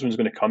Nagelsmann's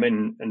going to come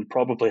in and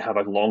probably have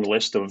a long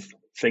list of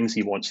things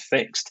he wants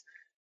fixed.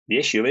 The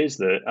issue is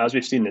that, as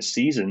we've seen this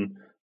season,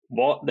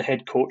 what the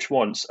head coach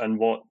wants and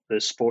what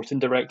the sporting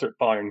director at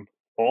Bayern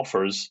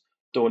offers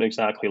don't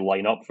exactly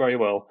line up very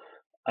well.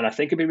 And I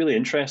think it'd be really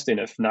interesting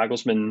if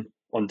Nagelsmann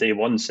on day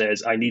one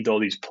says, I need all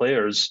these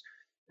players,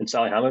 and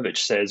Salihamidzic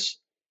says,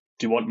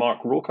 do you want Mark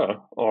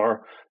Roca?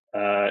 Or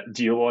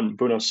do you want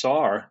Bruno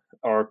Sarr?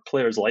 Or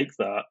players like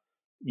that.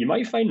 You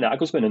might find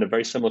Nagelsmann in a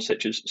very similar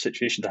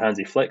situation to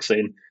Hansi Flick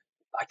saying,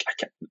 I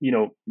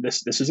can't,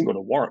 this isn't going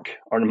to work.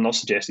 Or I'm not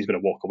suggesting he's going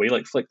to walk away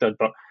like Flick did,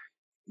 but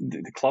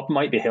the club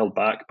might be held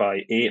back by,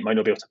 it might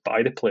not be able to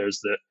buy the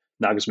players that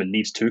Nagelsmann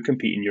needs to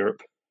compete in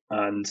Europe.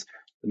 And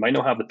they might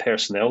not have the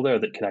personnel there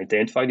that can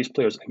identify these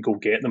players and go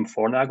get them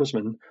for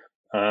Nagelsmann.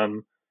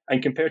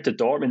 And compared to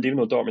Dortmund, even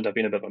though Dortmund have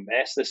been a bit of a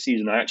mess this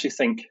season, I actually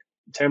think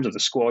in terms of the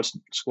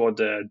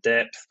squad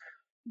depth,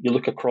 you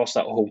look across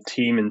that whole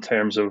team in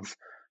terms of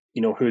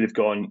who they've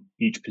got in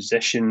each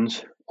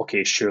positions.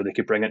 Okay, sure, they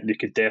could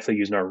definitely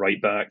use another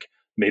right back,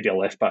 maybe a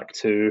left back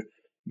too,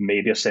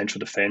 maybe a central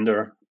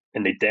defender,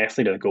 and they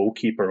definitely need a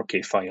goalkeeper.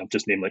 Okay, fine, I've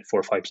just named like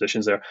 4 or 5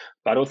 positions there,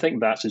 but I don't think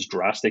that's as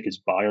drastic as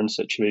Bayern's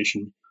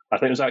situation. I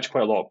think there's actually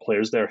quite a lot of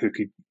players there who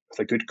could, with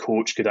a good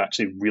coach, could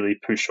actually really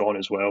push on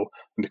as well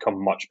and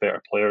become much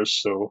better players.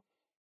 So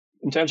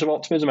in terms of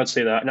optimism, I'd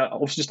say that. And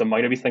also just a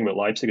minor thing about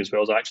Leipzig as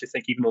well is I actually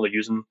think even though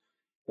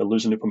they're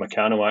losing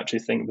Upamecano, I actually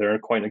think they're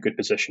quite in a good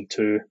position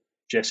too.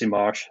 Jesse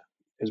Marsch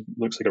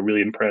looks like a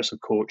really impressive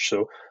coach.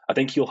 So I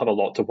think he'll have a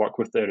lot to work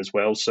with there as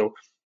well. So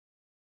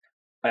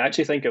I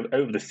actually think out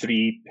of the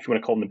 3, if you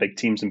want to call them the big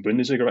teams in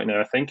Bundesliga right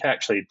now, I think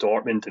actually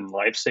Dortmund and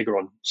Leipzig are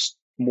on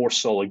more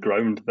solid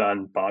ground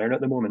than Bayern at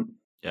the moment.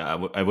 Yeah,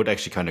 I would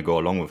actually kind of go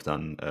along with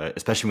that,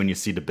 especially when you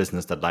see the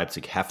business that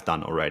Leipzig have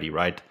done already,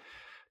 right?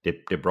 They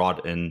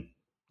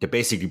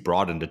basically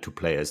brought in the 2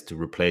 players to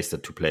replace the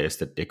 2 players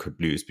that they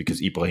could lose,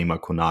 because Ibrahima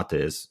Konate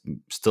is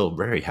still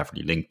very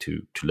heavily linked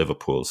to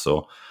Liverpool.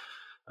 So,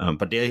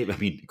 but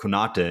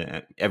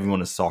Konate,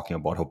 everyone is talking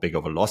about how big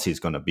of a loss he's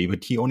going to be,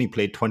 but he only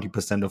played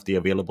 20% of the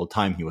available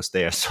time he was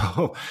there.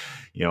 So,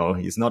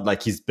 he's not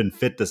like he's been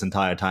fit this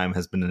entire time,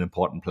 has been an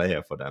important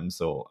player for them.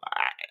 So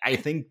I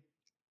think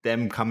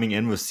them coming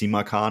in with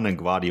Simakan and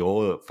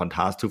Guardiola,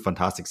 2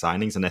 fantastic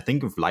signings. And I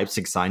think if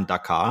Leipzig signed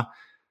Dakar,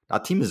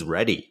 that team is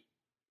ready.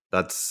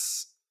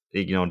 That's,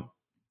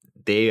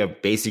 they are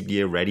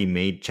basically a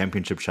ready-made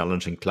championship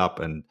challenging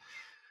club, and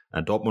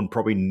Dortmund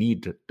probably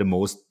need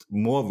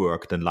more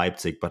work than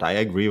Leipzig. But I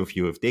agree with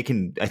you. If they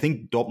can, I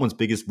think Dortmund's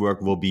biggest work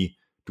will be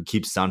to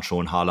keep Sancho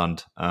and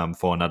Haaland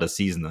for another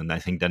season. And I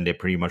think then they're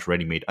pretty much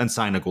ready-made and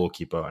sign a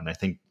goalkeeper. And I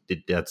think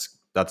that's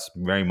that's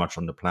very much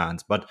on the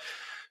plans. But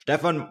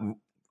Stefan,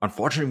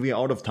 unfortunately, we're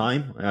out of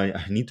time.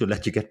 I need to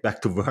let you get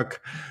back to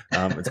work.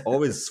 It's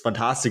always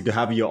fantastic to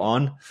have you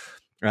on.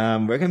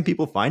 Where can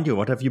people find you?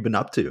 What have you been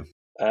up to?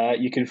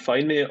 You can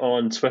find me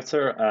on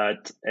Twitter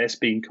at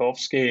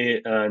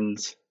SBinkowski, and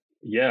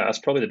yeah, that's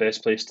probably the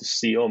best place to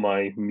see all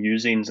my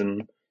musings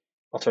and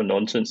utter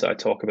nonsense that I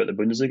talk about the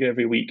Bundesliga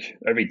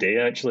every day,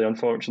 actually,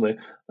 unfortunately.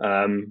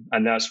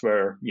 And that's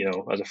where,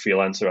 as a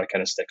freelancer, I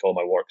kind of stick all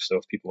my work. So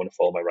if people want to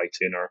follow my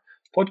writing or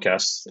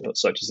podcasts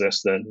such as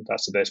this, then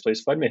that's the best place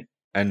to find me.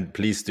 And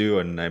please do,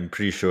 and I'm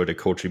pretty sure the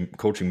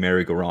coaching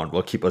merry-go-round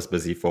will keep us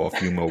busy for a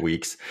few more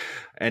weeks.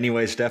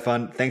 Anyway,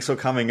 Stefan, thanks for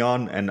coming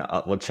on, and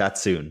we'll chat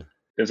soon.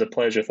 It was a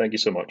pleasure. Thank you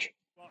so much.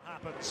 What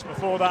happens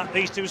before that?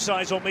 These two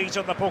sides will meet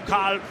on the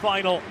Pokal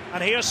final.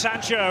 And here's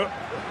Sancho.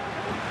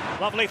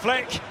 Lovely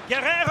flick.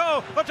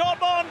 Guerrero for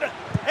Dortmund.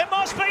 It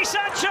must be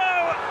Sancho.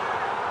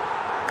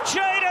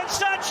 Jadon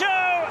Sancho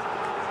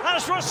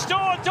has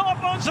restored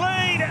Dortmund's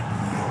lead.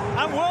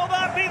 And will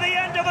that be the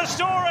end of the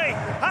story?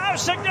 How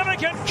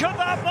significant could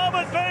that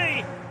moment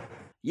be?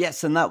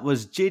 Yes, and that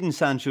was Jadon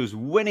Sancho's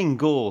winning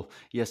goal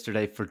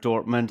yesterday for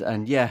Dortmund.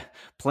 And yeah,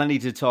 plenty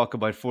to talk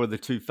about for the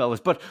two fellas.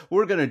 But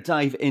we're going to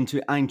dive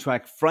into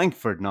Eintracht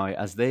Frankfurt now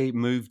as they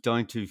move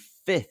down to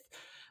 5th.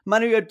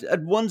 Manu,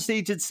 at one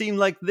stage it seemed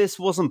like this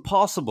wasn't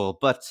possible,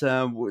 but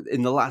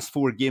in the last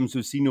 4 games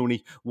we've seen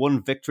only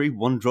 1 victory,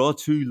 1 draw,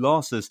 2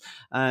 losses,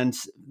 and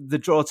the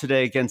draw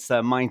today against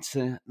Mainz,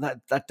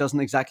 that doesn't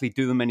exactly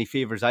do them any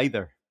favours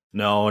either.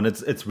 No, and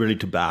it's really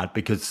too bad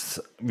because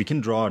we can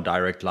draw a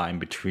direct line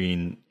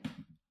between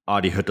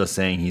Adi Hütter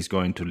saying he's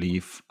going to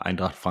leave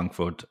Eintracht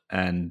Frankfurt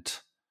and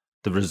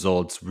the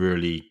results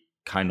really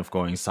kind of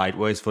going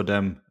sideways for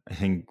them. I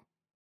think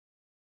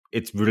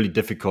it's really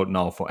difficult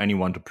now for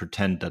anyone to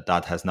pretend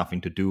that has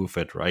nothing to do with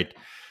it, right?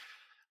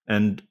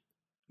 And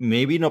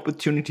maybe an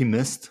opportunity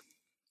missed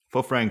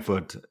for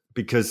Frankfurt,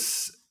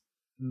 because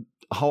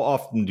how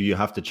often do you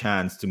have the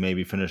chance to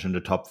maybe finish in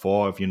the top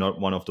 4 if you're not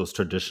one of those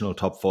traditional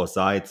top 4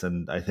 sides?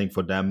 And I think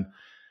for them,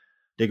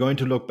 they're going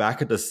to look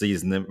back at the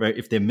season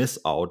if they miss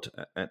out.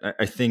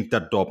 I think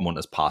that Dortmund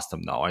is past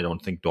them now. I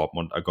don't think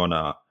Dortmund are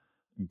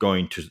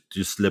going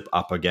to slip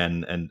up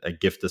again and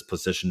give this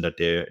position that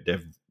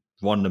they've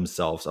won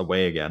themselves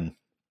away again,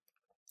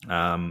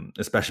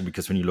 especially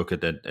because when you look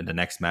at it in the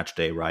next match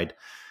day, right,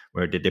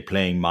 where they're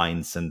playing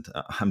Mainz, and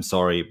I'm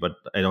sorry, but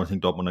I don't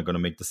think Dortmund are going to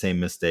make the same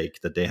mistake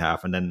that they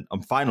have. And then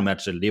on final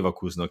match at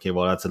Leverkusen, okay,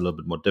 well, that's a little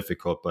bit more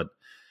difficult, but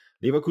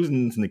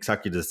Leverkusen isn't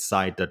exactly the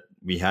side that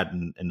we had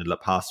in the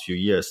past few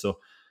years. So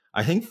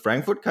I think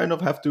Frankfurt kind of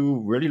have to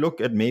really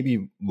look at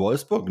maybe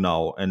Wolfsburg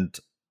now and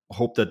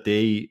hope that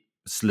they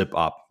slip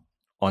up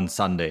on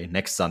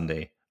next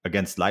Sunday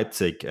against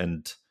Leipzig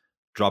and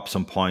drop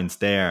some points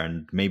there,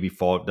 and maybe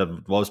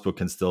that Wolfsburg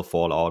can still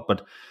fall out.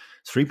 But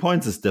 3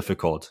 points is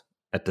difficult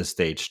at this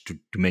stage to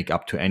make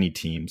up to any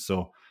team.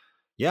 So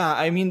yeah,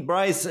 I mean,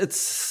 Bryce,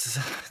 it's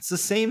the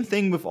same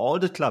thing with all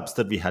the clubs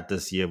that we had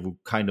this year who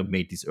kind of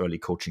made these early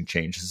coaching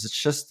changes. It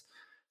just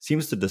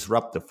seems to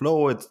disrupt the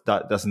flow.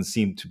 That doesn't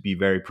seem to be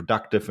very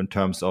productive in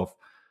terms of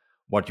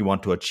what you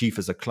want to achieve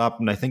as a club.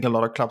 And I think a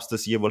lot of clubs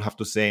this year will have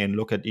to say and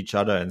look at each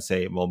other and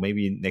say, well,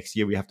 maybe next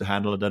year we have to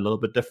handle it a little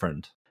bit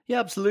different. Yeah,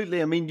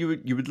 absolutely. I mean,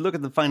 you would look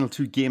at the final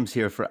 2 games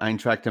here for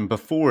Eintracht, and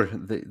before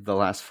the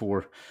last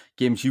 4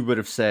 games, you would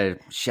have said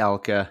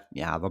Schalke,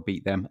 yeah, they'll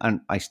beat them,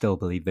 and I still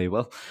believe they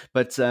will.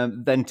 But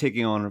then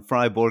taking on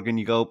Freiburg, and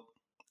you go,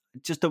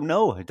 just don't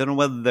know. I don't know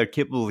whether they're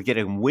capable of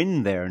getting a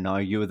win there now.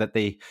 That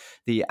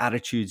the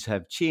attitudes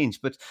have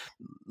changed. But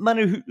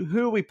Manu,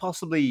 who are we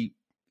possibly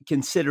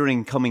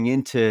considering coming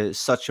into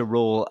such a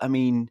role? I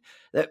mean,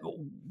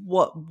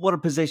 what a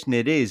position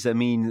it is. I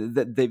mean,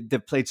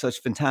 they've played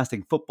such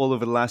fantastic football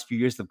over the last few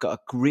years. They've got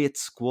a great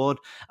squad,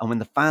 and when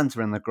the fans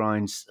are in the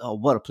grounds, oh,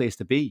 what a place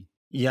to be.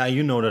 Yeah,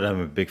 you know that I'm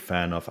a big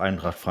fan of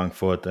Eintracht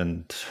Frankfurt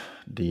and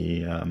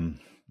the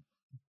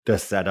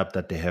setup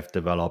that they have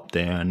developed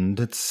there, and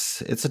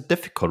it's a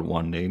difficult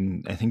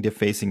one. I think they're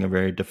facing a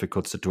very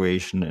difficult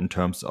situation in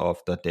terms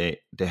of that they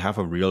have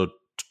a real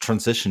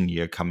transition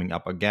year coming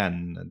up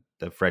again.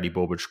 The Freddy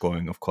Bobic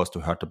going, of course,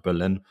 to Hertha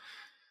Berlin,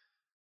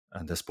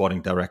 and the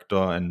sporting director,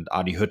 and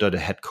Adi Hütter, the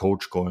head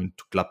coach, going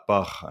to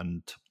Gladbach.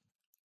 And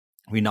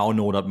we now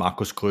know that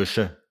Markus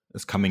Krösche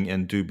is coming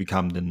in to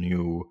become the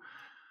new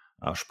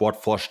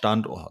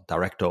Sportvorstand or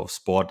director of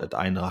sport at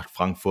Eintracht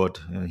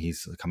Frankfurt.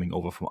 He's coming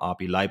over from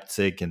RB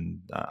Leipzig,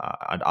 and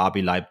at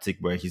RB Leipzig,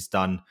 where he's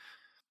done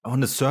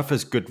on the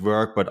surface good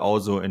work, but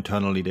also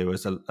internally there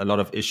was a lot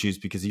of issues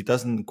because he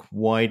doesn't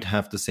quite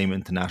have the same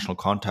international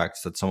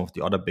contacts that some of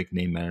the other big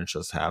name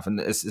managers have, and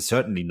it's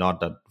certainly not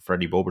that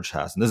Freddy Bobic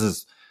has. And this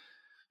is,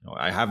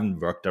 I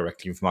haven't worked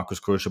directly with Markus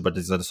Krösche, but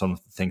these are some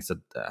of the things that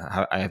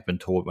I have been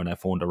told when I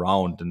phoned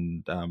around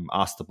and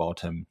asked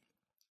about him.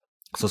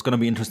 So it's going to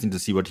be interesting to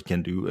see what he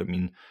can do. I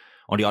mean,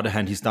 on the other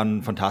hand, he's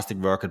done fantastic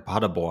work at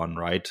Paderborn,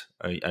 right?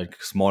 A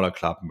smaller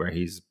club where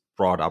he's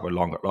brought up a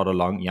lot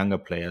of younger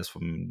players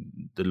from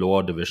the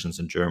lower divisions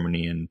in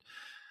Germany. And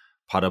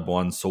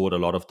Paderborn sold a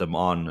lot of them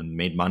on and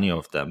made money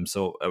off them.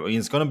 So I mean,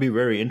 it's going to be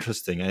very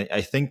interesting.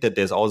 I think that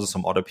there's also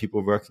some other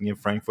people working in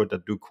Frankfurt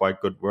that do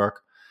quite good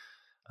work.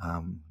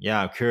 I'm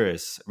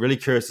curious, really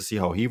curious to see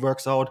how he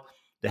works out.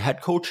 The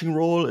head coaching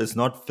role is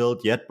not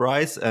filled yet,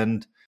 Bryce,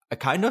 and I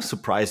kind of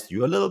surprised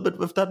you a little bit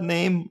with that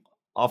name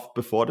off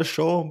before the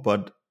show,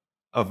 but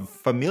a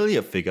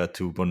familiar figure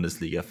to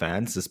Bundesliga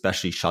fans,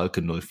 especially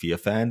Schalke 04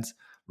 fans,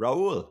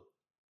 Raúl,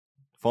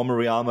 former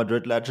Real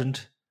Madrid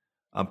legend.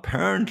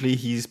 Apparently,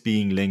 he's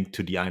being linked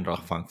to the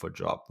Eintracht Frankfurt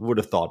job. Who would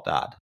have thought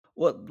that?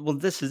 Well,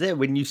 this is it.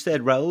 When you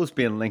said Raúl's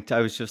being linked, I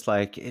was just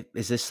like,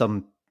 is this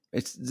some...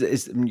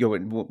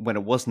 when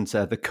it wasn't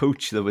the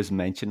coach that was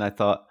mentioned, I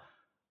thought,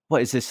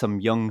 what is this, some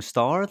young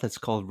star that's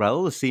called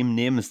Raúl, the same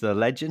name as the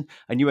legend?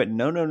 And you went,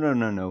 no,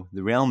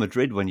 the Real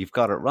Madrid one, you've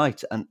got it right.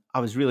 And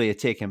I was really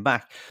taken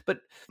back.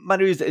 But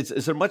Manu, is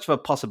there much of a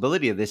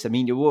possibility of this? I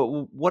mean,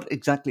 what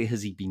exactly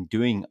has he been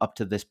doing up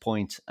to this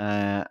point?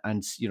 And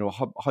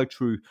how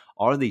true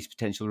are these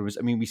potential rumors?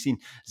 I mean, we've seen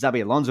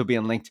Xabi Alonso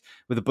being linked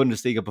with the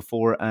Bundesliga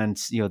before, and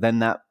then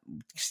that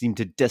seemed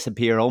to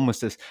disappear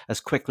almost as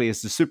quickly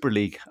as the Super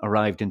League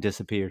arrived and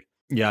disappeared.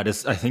 Yeah,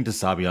 I think the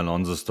Xabi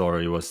Alonso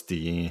story was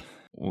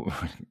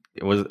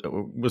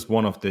was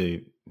one of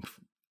the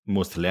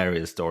most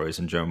hilarious stories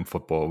in German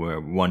football, where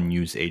one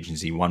news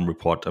agency, one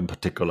reporter in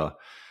particular,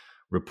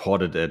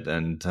 reported it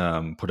and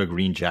put a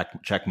green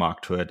check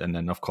mark to it, and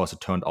then of course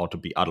it turned out to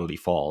be utterly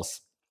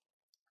false.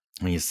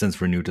 And he's since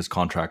renewed his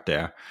contract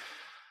there.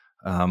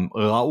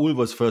 Raúl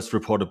was first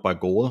reported by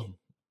Goal,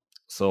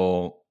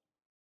 so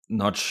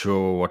not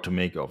sure what to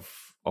make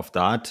of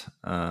that.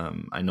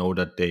 I know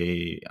that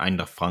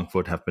Eintracht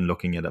Frankfurt have been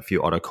looking at a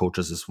few other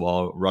coaches as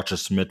well. Roger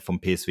Schmidt from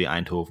PSV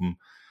Eindhoven,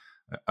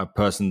 a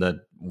person that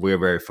we're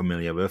very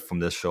familiar with from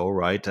this show,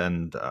 right?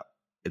 And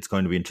it's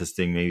going to be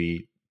interesting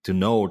maybe to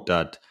note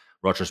that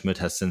Roger Schmidt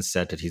has since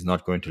said that he's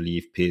not going to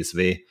leave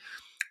PSV.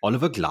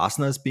 Oliver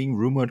Glasner is being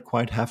rumored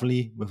quite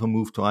heavily with a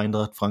move to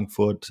Eintracht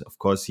Frankfurt. Of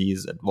course,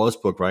 he's at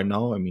Wolfsburg right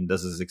now. I mean,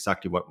 this is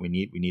exactly what we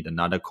need. We need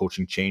another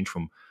coaching change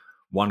from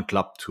one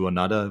club to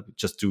another,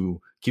 just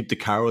to keep the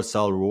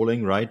carousel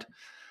rolling, right?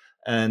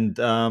 And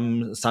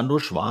Sandro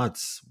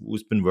Schwarz,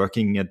 who's been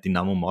working at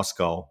Dynamo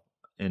Moscow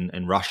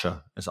in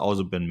Russia, has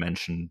also been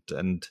mentioned.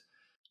 And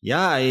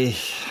yeah,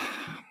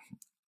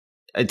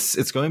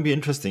 it's going to be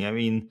interesting. I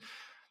mean,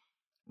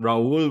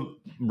 Raúl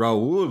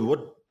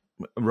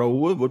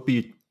would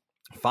be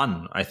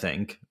fun, I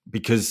think,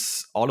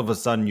 because all of a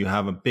sudden you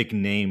have a big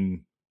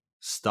name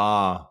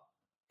star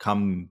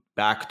come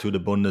back to the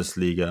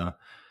Bundesliga,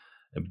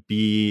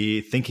 be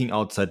thinking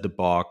outside the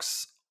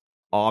box.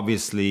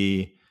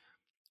 Obviously,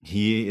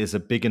 he is a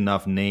big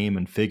enough name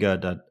and figure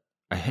that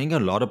I think a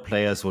lot of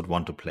players would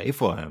want to play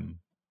for him.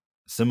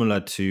 Similar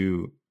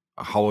to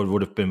how it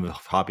would have been with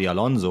Xabi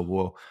Alonso,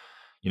 where,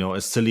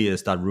 as silly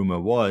as that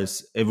rumor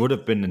was, it would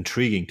have been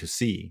intriguing to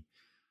see.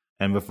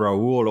 And with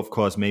Raúl, of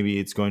course, maybe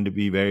it's going to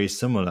be very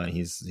similar.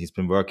 He's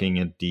been working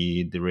at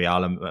the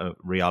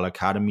Real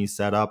Academy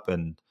setup,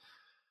 and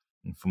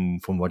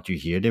from what you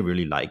hear, they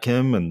really like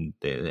him, and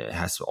there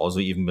has also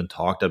even been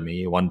talk that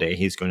maybe one day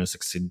he's going to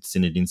succeed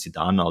Zinedine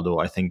Zidane, although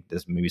I think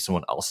there's maybe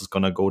someone else is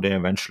going to go there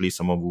eventually,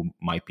 someone who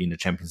might be in the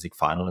Champions League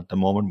final at the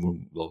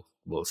moment.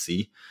 We'll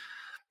see.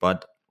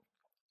 But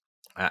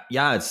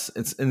it's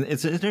an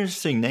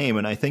interesting name,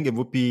 and I think it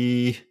would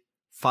be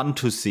fun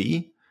to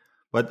see.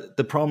 But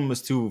the problem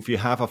is too, if you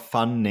have a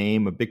fun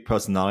name, a big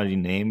personality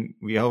name,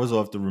 we also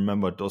have to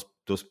remember those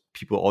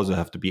people also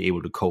have to be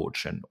able to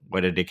coach, and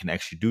whether they can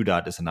actually do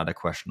that is another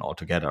question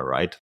altogether,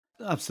 right?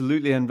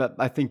 Absolutely, and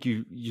I think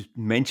you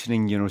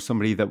mentioning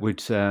somebody that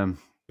would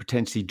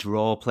potentially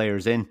draw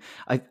players in.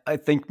 I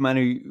think,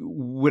 Manu,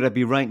 would I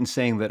be right in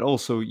saying that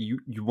also you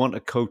want a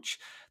coach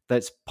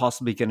that's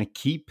possibly going to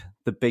keep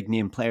the big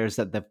name players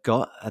that they've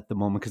got at the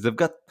moment, because they've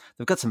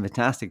got some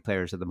fantastic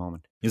players at the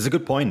moment. It's a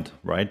good point,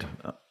 right?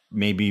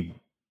 Maybe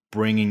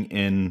bringing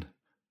in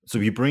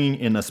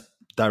a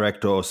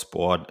director of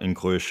sport in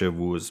Krösche,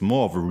 who is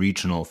more of a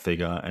regional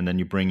figure, and then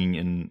you're bringing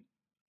in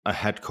a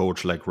head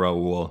coach like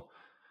Raúl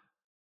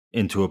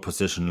into a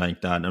position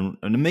like that.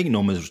 And make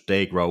no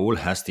mistake, Raúl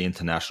has the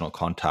international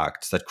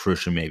contacts that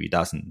Krösche maybe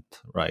doesn't,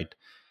 right?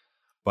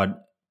 But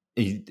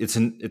it's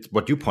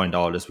what you point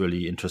out is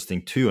really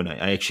interesting too, and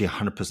I actually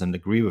 100%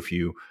 agree with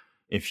you.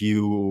 If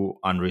you,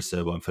 André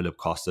Silva and Philip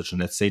Kostic,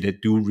 and let's say they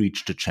do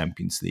reach the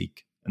Champions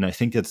League, and I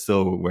think it's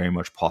still very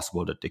much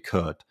possible that they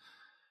could.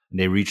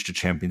 They reach the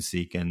Champions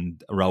League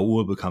and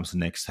Raúl becomes the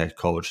next head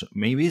coach.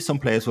 Maybe some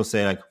players will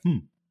say like,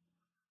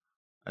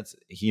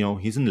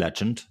 he's a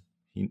legend.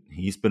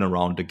 He's been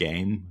around the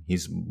game.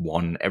 He's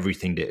won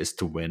everything there is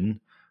to win.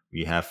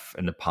 We have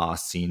in the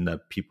past seen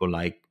that people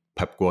like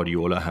Pep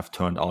Guardiola have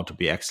turned out to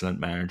be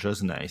excellent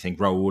managers. And I think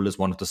Raúl is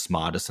one of the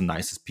smartest and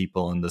nicest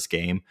people in this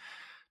game.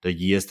 The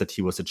years that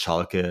he was at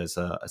Schalke as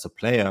a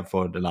player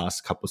for the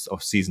last couple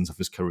of seasons of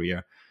his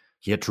career,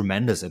 he had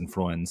tremendous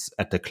influence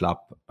at the club.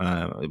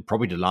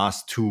 Probably the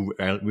last two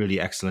really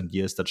excellent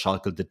years that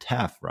Schalke did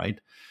have, right?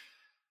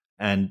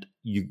 And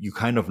you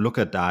kind of look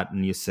at that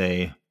and you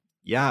say,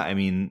 yeah, I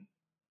mean,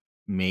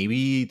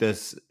 maybe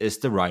this is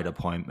the right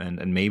appointment,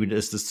 and maybe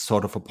this is the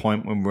sort of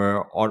appointment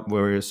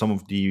where some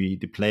of the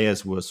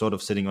players who are sort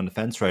of sitting on the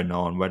fence right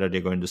now on whether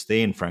they're going to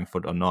stay in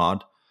Frankfurt or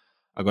not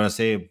are going to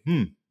say,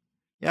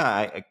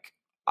 yeah,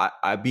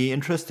 I'd be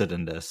interested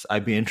in this.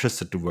 I'd be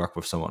interested to work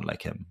with someone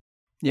like him.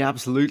 Yeah,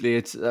 absolutely.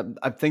 It's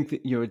I think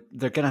that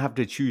they're going to have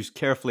to choose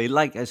carefully.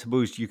 Like I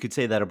suppose you could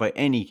say that about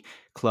any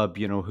club,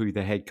 who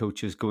the head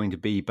coach is going to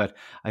be. But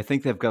I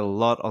think they've got a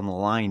lot on the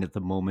line at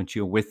the moment,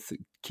 with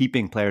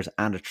keeping players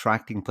and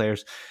attracting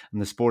players,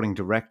 and the sporting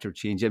director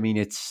change. I mean,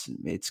 it's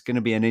going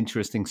to be an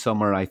interesting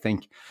summer, I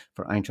think,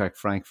 for Eintracht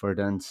Frankfurt.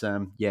 And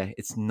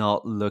it's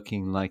not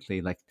looking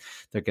likely like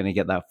they're going to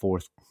get that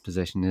fourth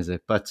position, is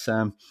it? But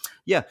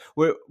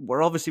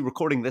we're obviously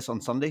recording this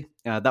on Sunday.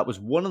 That was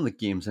one of the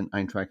games in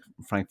Eintracht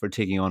Frankfurt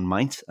taking on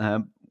Mainz.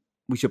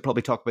 We should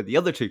probably talk about the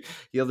other two.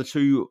 The other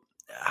two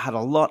had a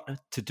lot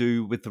to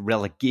do with the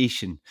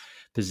relegation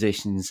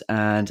positions,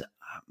 and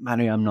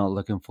Manu, I'm not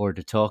looking forward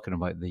to talking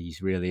about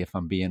these, really, if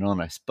I'm being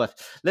honest.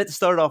 But let's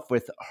start off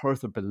with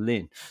Hertha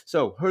Berlin.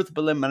 So Hertha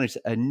Berlin managed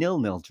a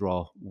 0-0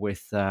 draw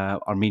with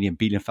Arminia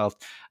Bielefeld,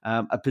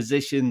 a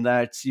position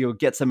that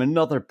gets them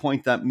another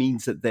point. That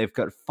means that they've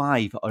got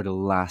 5 out of the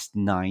last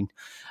 9.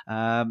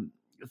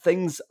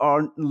 Things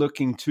aren't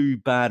looking too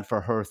bad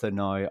for Hertha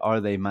now, are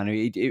they,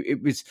 Manu?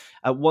 It was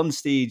at one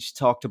stage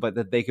talked about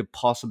that they could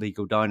possibly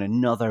go down,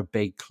 another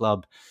big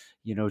club,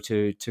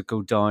 to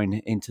go down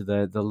into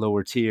the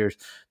lower tiers.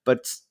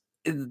 But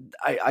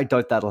I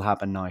doubt that'll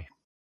happen now.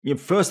 Yeah,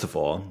 first of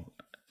all,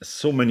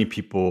 so many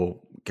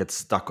people get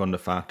stuck on the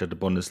fact that the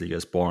Bundesliga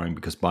is boring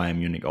because Bayern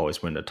Munich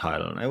always win the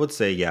title. And I would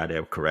say, yeah,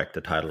 they're correct.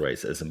 The title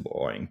race isn't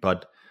boring.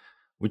 But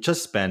we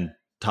just spent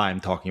time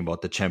talking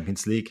about the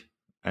Champions League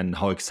and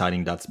how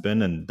exciting that's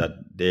been, and that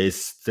there's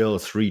still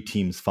 3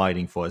 teams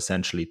fighting for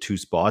essentially 2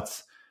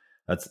 spots.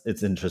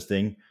 It's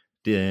interesting.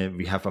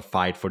 We have a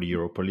fight for the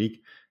Europa League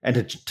and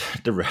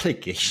the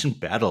relegation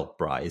battle,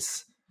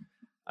 Bryce.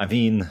 I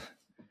mean,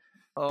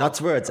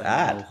 that's where it's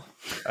at.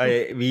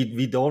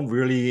 We don't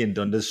really, and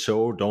on this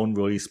show, don't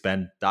really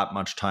spend that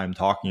much time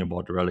talking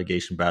about the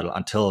relegation battle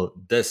until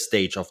this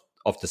stage of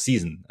the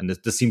season. And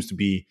this seems to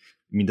be,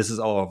 this is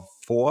our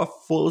 4th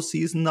full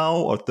season now,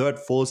 or 3rd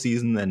full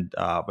season, and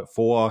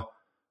 4th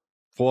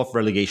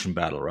relegation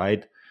battle,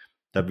 right?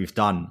 That we've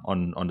done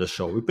on the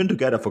show. We've been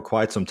together for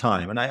quite some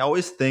time. And I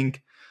always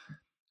think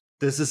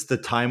this is the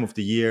time of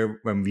the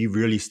year when we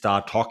really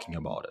start talking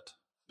about it,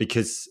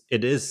 because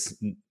it is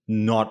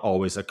not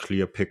always a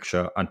clear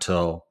picture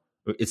until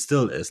it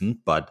still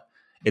isn't, but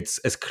it's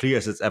as clear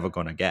as it's ever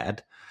going to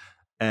get.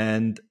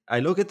 And I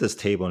look at this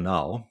table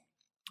now,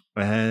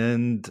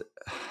 and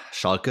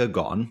Schalke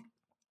gone.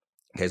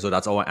 Okay, so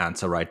that's our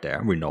answer right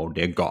there. We know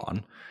they're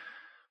gone.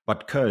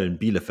 But Köln,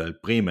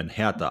 Bielefeld, Bremen,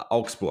 Hertha,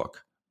 Augsburg,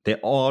 they're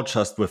all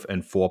just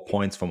within 4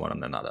 points from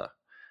one another.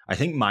 I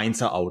think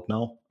Mainz are out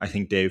now. I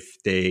think they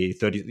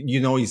 30.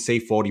 You say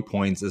 40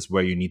 points is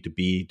where you need to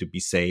be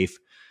safe.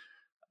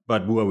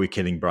 But who are we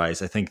kidding,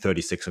 Bryce? I think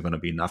 36 are going to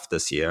be enough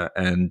this year.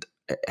 And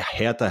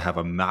Hertha have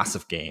a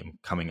massive game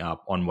coming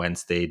up on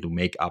Wednesday to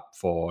make up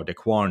for the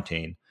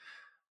quarantine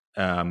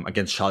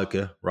against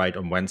Schalke, right,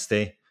 on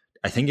Wednesday.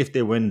 I think if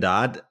they win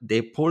that,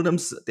 they pull them.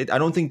 I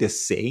don't think they're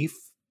safe,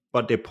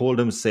 but they pull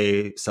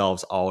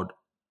themselves out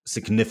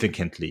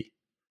significantly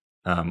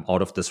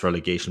out of this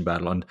relegation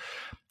battle. And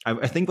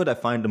I think what I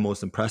find the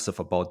most impressive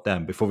about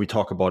them, before we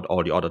talk about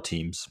all the other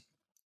teams,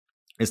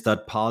 is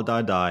that Paul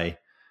Dardai,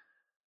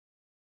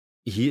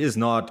 he is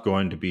not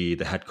going to be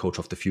the head coach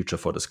of the future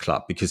for this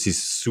club, because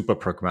he's super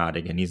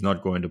pragmatic and he's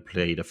not going to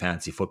play the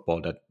fancy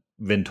football that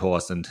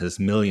Windhorst and his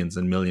millions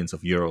and millions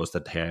of euros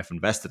that they have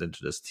invested into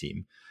this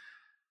team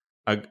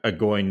are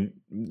going.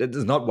 That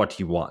is not what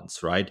he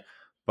wants, right?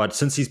 But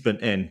since he's been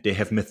in, they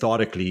have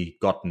methodically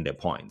gotten their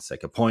points,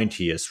 like a point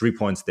here, 3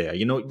 points there.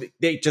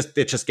 They're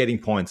just getting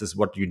points is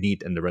what you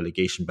need in the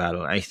relegation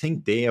battle. I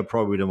think they are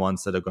probably the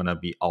ones that are going to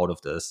be out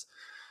of this,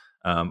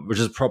 which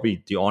is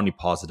probably the only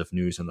positive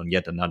news. And on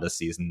yet another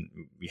season,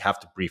 we have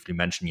to briefly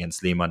mention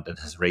Jens Lehmann and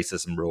his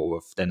racism row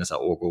with Dennis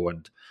Aogo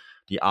and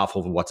the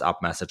awful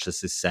WhatsApp messages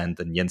he sent,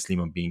 and Jens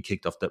Lehmann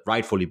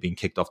rightfully being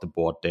kicked off the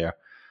board there.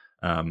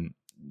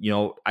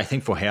 I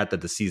think for Hertha,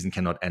 the season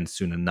cannot end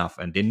soon enough,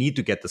 and they need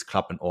to get this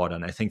club in order.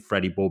 And I think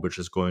Freddy Bobic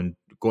is going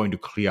to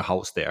clear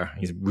house there.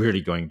 He's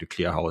really going to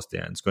clear house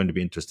there. And it's going to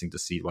be interesting to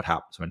see what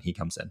happens when he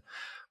comes in.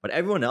 But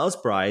everyone else,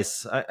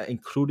 Bryce,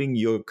 including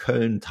your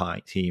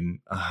Köln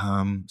team,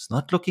 it's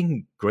not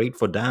looking great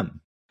for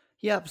them.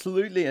 Yeah,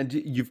 absolutely. And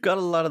you've got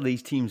a lot of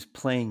these teams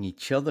playing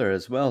each other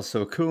as well.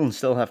 So Köln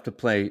still have to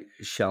play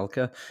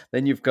Schalke.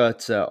 Then you've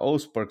got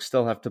Augsburg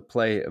still have to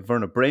play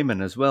Werder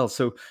Bremen as well.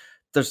 So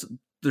there's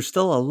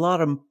still a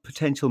lot of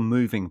potential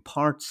moving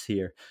parts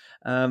here.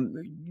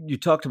 You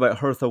talked about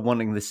Hertha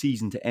wanting the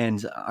season to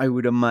end. I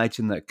would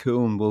imagine that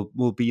Köln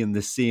will be in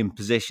the same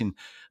position.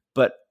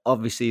 But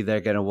obviously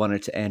they're going to want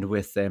it to end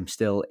with them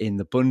still in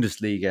the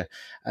Bundesliga.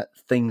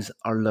 Things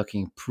are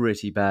looking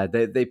pretty bad.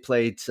 They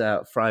played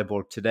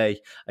Freiburg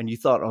today, and you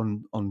thought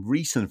on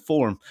recent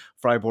form,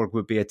 Freiburg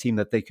would be a team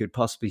that they could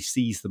possibly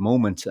seize the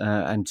moment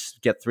and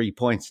get 3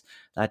 points.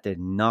 That did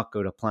not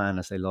go to plan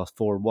as they lost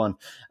 4-1.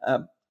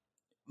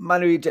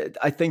 Manu,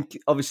 I think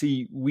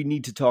obviously we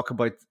need to talk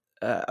about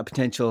a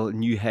potential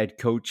new head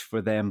coach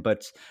for them,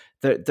 but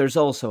there's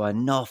also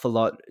an awful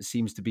lot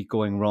seems to be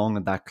going wrong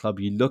in that club.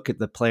 You look at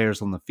the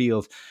players on the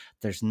field,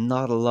 there's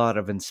not a lot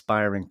of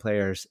inspiring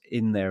players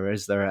in there,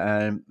 is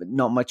there?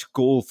 Not much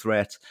goal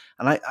threat.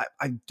 And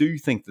I do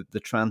think that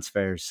the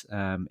transfers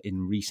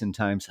in recent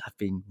times have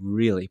been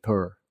really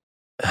poor.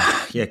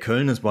 Yeah,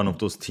 Köln is one of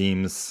those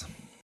teams.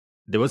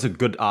 There was a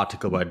good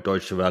article by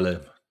Deutsche Welle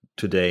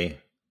today.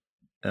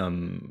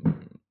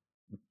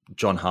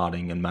 John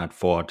Harding and Matt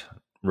Ford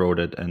wrote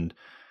it, and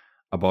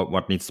about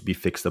what needs to be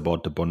fixed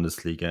about the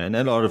Bundesliga, and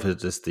a lot of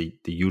it is the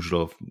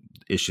usual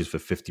issues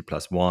with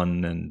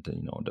 50+1, and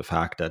the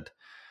fact that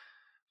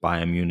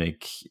Bayern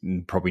Munich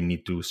probably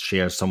need to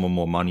share some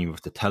more money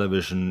with the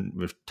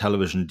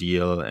television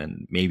deal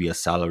and maybe a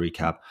salary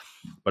cap.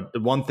 But the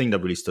one thing that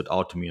really stood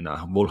out to me, and I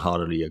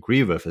wholeheartedly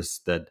agree with,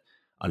 is that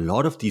a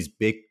lot of these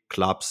big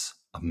clubs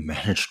are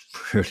managed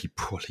really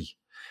poorly.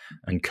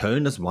 And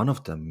Köln is one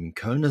of them. I mean,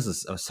 Köln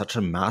is such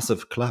a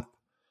massive club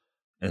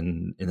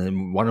in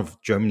one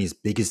of Germany's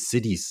biggest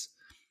cities.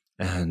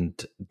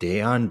 And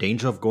they are in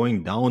danger of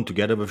going down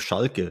together with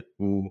Schalke,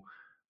 who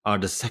are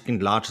the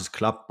second largest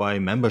club by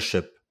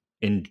membership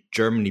in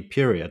Germany,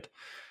 period.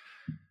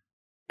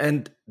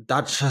 And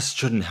that just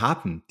shouldn't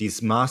happen.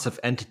 These massive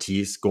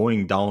entities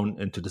going down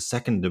into the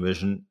second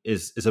division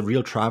is a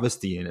real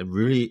travesty, and it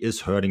really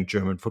is hurting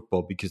German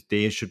football, because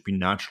they should be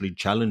naturally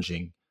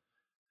challenging.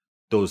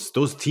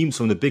 Those teams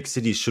from the big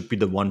cities should be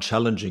the one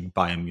challenging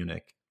Bayern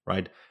Munich,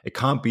 right? It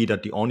can't be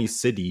that the only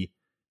city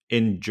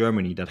in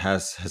Germany that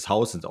has his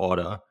house in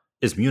order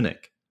is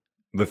Munich,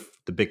 with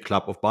the big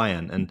club of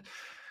Bayern. And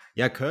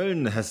yeah,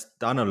 Köln has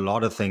done a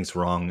lot of things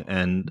wrong,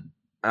 and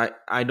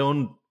I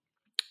don't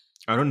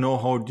know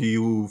how do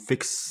you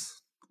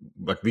fix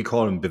what we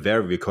call in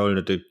Bavaria. We call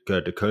it the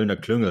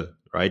Kölner Klüngel,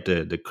 right?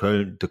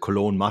 The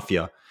Cologne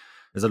Mafia.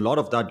 There's a lot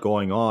of that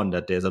going on,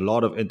 that there's a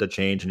lot of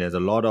interchange and there's a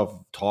lot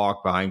of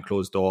talk behind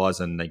closed doors,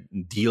 and like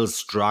deals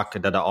struck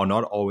that are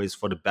not always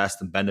for the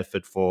best and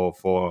benefit for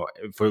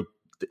the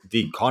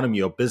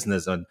economy or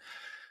business. And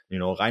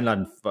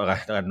Rheinland,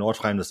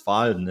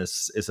 Nordrhein-Westfalen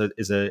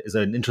is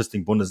an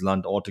interesting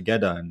Bundesland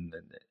altogether, and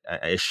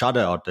I shudder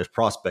at the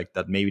prospect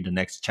that maybe the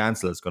next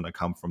chancellor is going to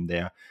come from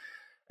there.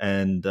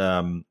 And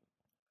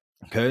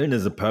Köln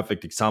is a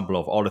perfect example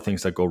of all the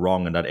things that go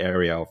wrong in that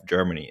area of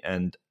Germany.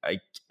 And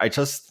I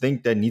just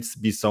think there needs to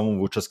be someone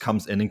who just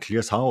comes in and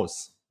clears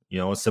house.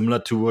 Similar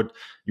to what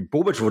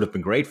Bobic would have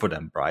been great for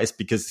them, Bryce,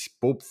 because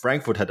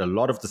Frankfurt had a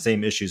lot of the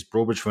same issues.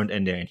 Bobic went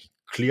in there and he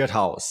cleared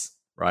house,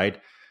 right?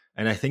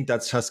 And I think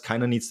that's just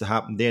kind of needs to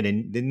happen there.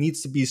 There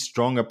needs to be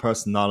stronger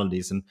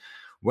personalities, and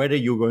whether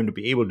you're going to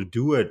be able to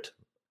do it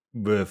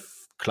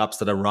with clubs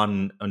that are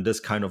run on this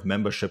kind of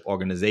membership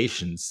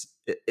organizations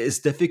is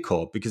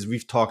difficult, because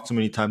we've talked so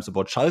many times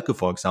about Schalke,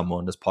 for example,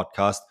 on this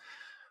podcast,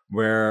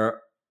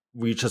 where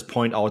we just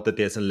point out that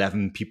there's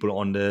 11 people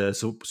on the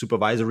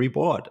supervisory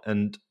board,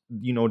 and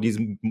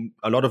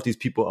a lot of these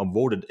people are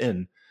voted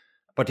in,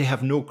 but they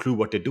have no clue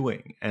what they're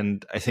doing.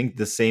 And I think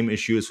the same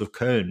issue is with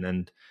Köln.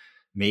 And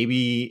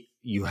maybe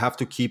you have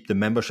to keep the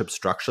membership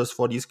structures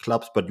for these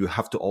clubs, but you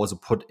have to also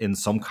put in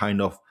some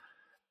kind of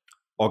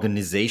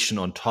organization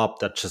on top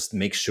that just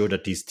makes sure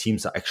that these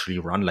teams are actually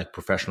run like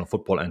professional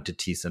football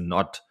entities and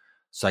not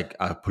like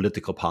a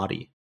political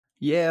party.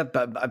 Yeah,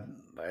 but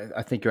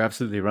I think you're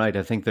absolutely right.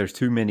 I think there's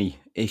too many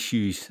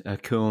issues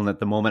at Köln at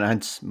the moment,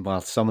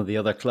 and some of the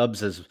other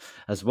clubs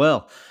as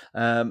well.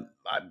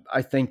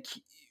 I think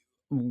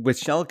with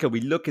Schalke,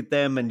 we look at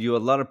them, and a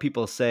lot of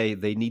people say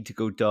they need to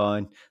go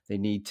down, they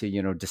need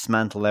to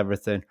dismantle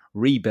everything,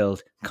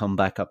 rebuild, come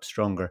back up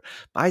stronger.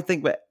 But I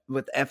think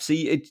with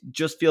FC, it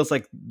just feels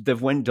like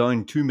they've went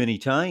down too many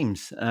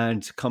times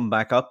and come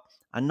back up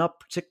and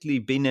not particularly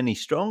been any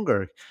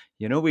stronger.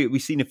 We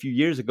seen a few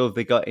years ago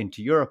they got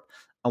into Europe,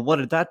 and what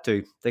did that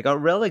do? They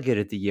got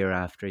relegated the year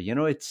after.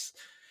 It's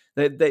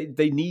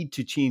they need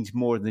to change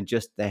more than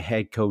just the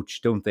head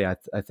coach, don't they?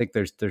 I think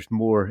there's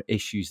more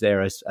issues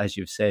there, as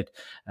you've said,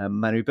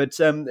 Manu. But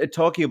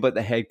talking about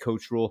the head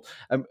coach role,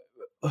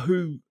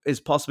 who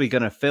is possibly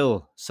going to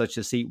fill such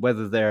a seat,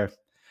 whether they're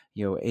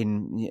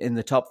in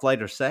the top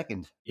flight or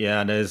second?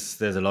 Yeah,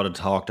 there's a lot of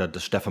talk that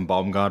Stefan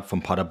Baumgart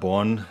from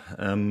Paderborn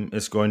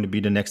is going to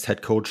be the next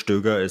head coach.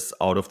 Stöger is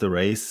out of the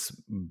race.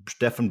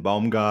 Stefan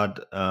Baumgart,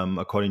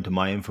 according to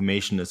my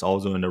information, is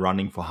also in the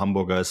running for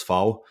Hamburger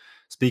SV.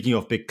 Speaking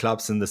of big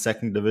clubs in the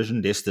second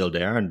division, they're still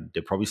there, and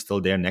they're probably still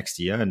there next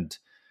year. And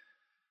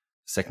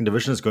Second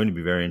division is going to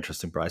be very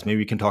interesting, Bryce. Maybe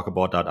we can talk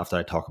about that after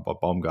I talk about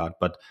Baumgart.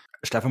 But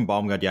Stefan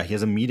Baumgart, he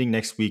has a meeting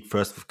next week,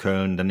 first with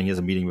Köln, then he has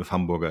a meeting with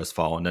Hamburger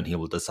SV, and then he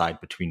will decide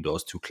between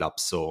those two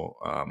clubs. So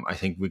I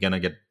think we're going to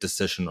get a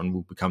decision on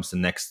who becomes the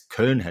next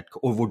Köln head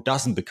coach, or who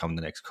doesn't become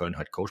the next Köln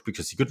head coach,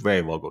 because he could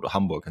very well go to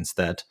Hamburg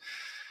instead.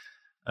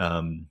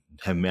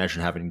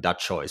 Imagine having that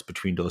choice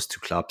between those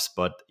two clubs.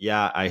 But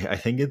yeah, I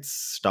think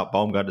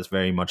Baumgart is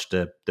very much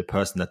the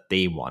person that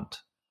they want.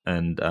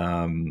 And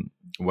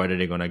whether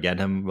they're going to get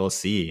him, we'll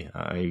see.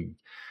 I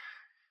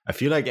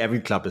feel like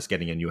every club is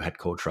getting a new head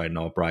coach right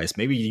now, Bryce.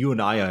 Maybe you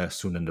and I are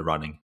soon in the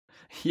running.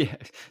 Yeah,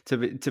 to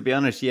be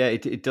honest, yeah,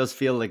 it does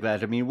feel like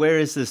that. I mean, where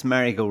is this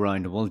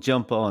merry-go-round? We'll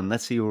jump on.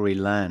 Let's see where we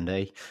land,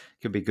 eh?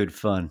 Could be good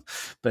fun.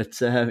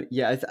 But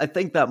yeah, I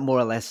think that more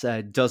or less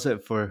does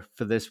it for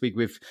this week.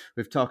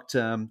 We've talked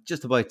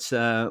just about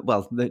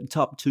the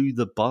top to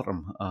the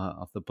bottom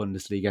of the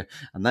Bundesliga,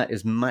 and that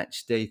is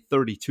match day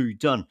 32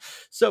 done.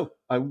 So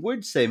I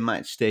would say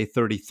match day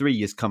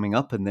 33 is coming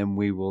up, and then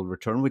we will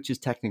return, which is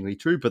technically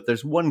true. But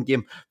there's one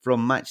game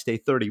from match day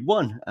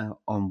 31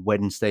 on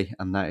Wednesday,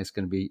 and that is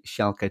going to be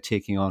Schalke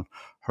taking on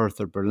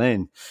Hertha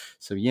Berlin.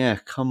 So yeah,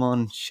 come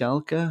on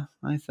Schalke,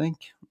 I think.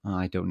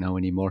 I don't know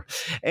anymore.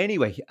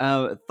 Anyway,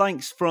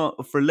 thanks for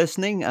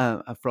listening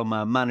from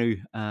Manu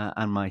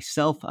and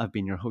myself. I've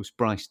been your host,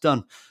 Bryce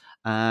Dunn.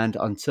 And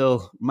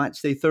until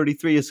match day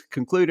 33 is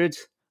concluded.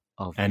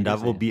 And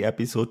that will be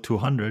episode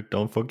 200.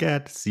 Don't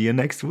forget. See you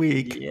next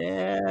week.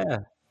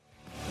 Yeah.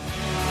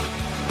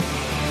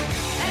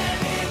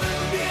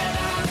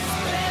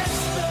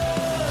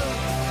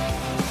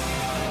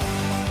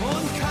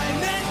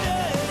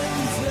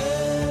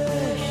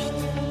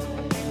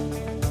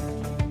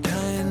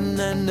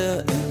 Ende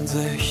in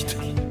Sicht.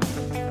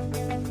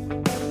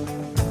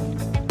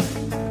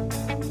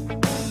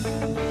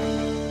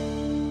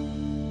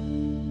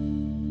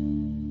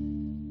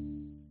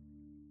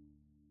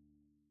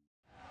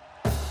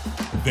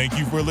 Thank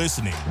you for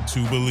listening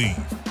to Believe.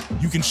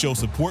 You can show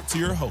support to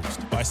your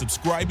host by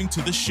subscribing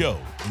to the show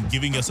and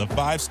giving us a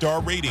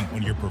 5-star rating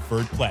on your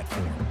preferred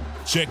platform.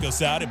 Check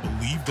us out at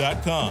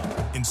Believe.com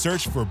and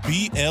search for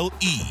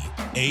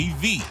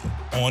BLEAV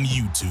on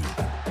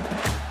YouTube.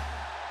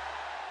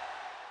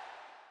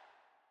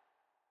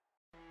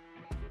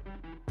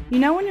 You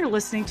know when you're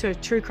listening to a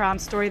true crime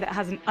story that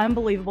has an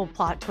unbelievable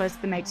plot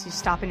twist that makes you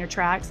stop in your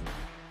tracks?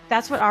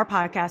 That's what our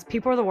podcast,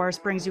 People Are the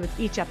Worst, brings you with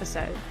each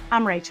episode.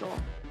 I'm Rachel.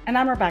 And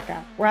I'm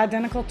Rebecca. We're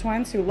identical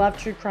twins who love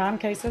true crime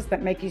cases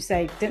that make you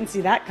say, didn't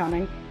see that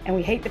coming, and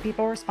we hate the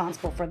people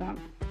responsible for them.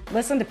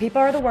 Listen to People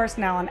Are the Worst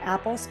now on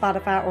Apple,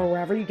 Spotify, or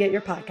wherever you get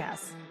your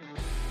podcasts.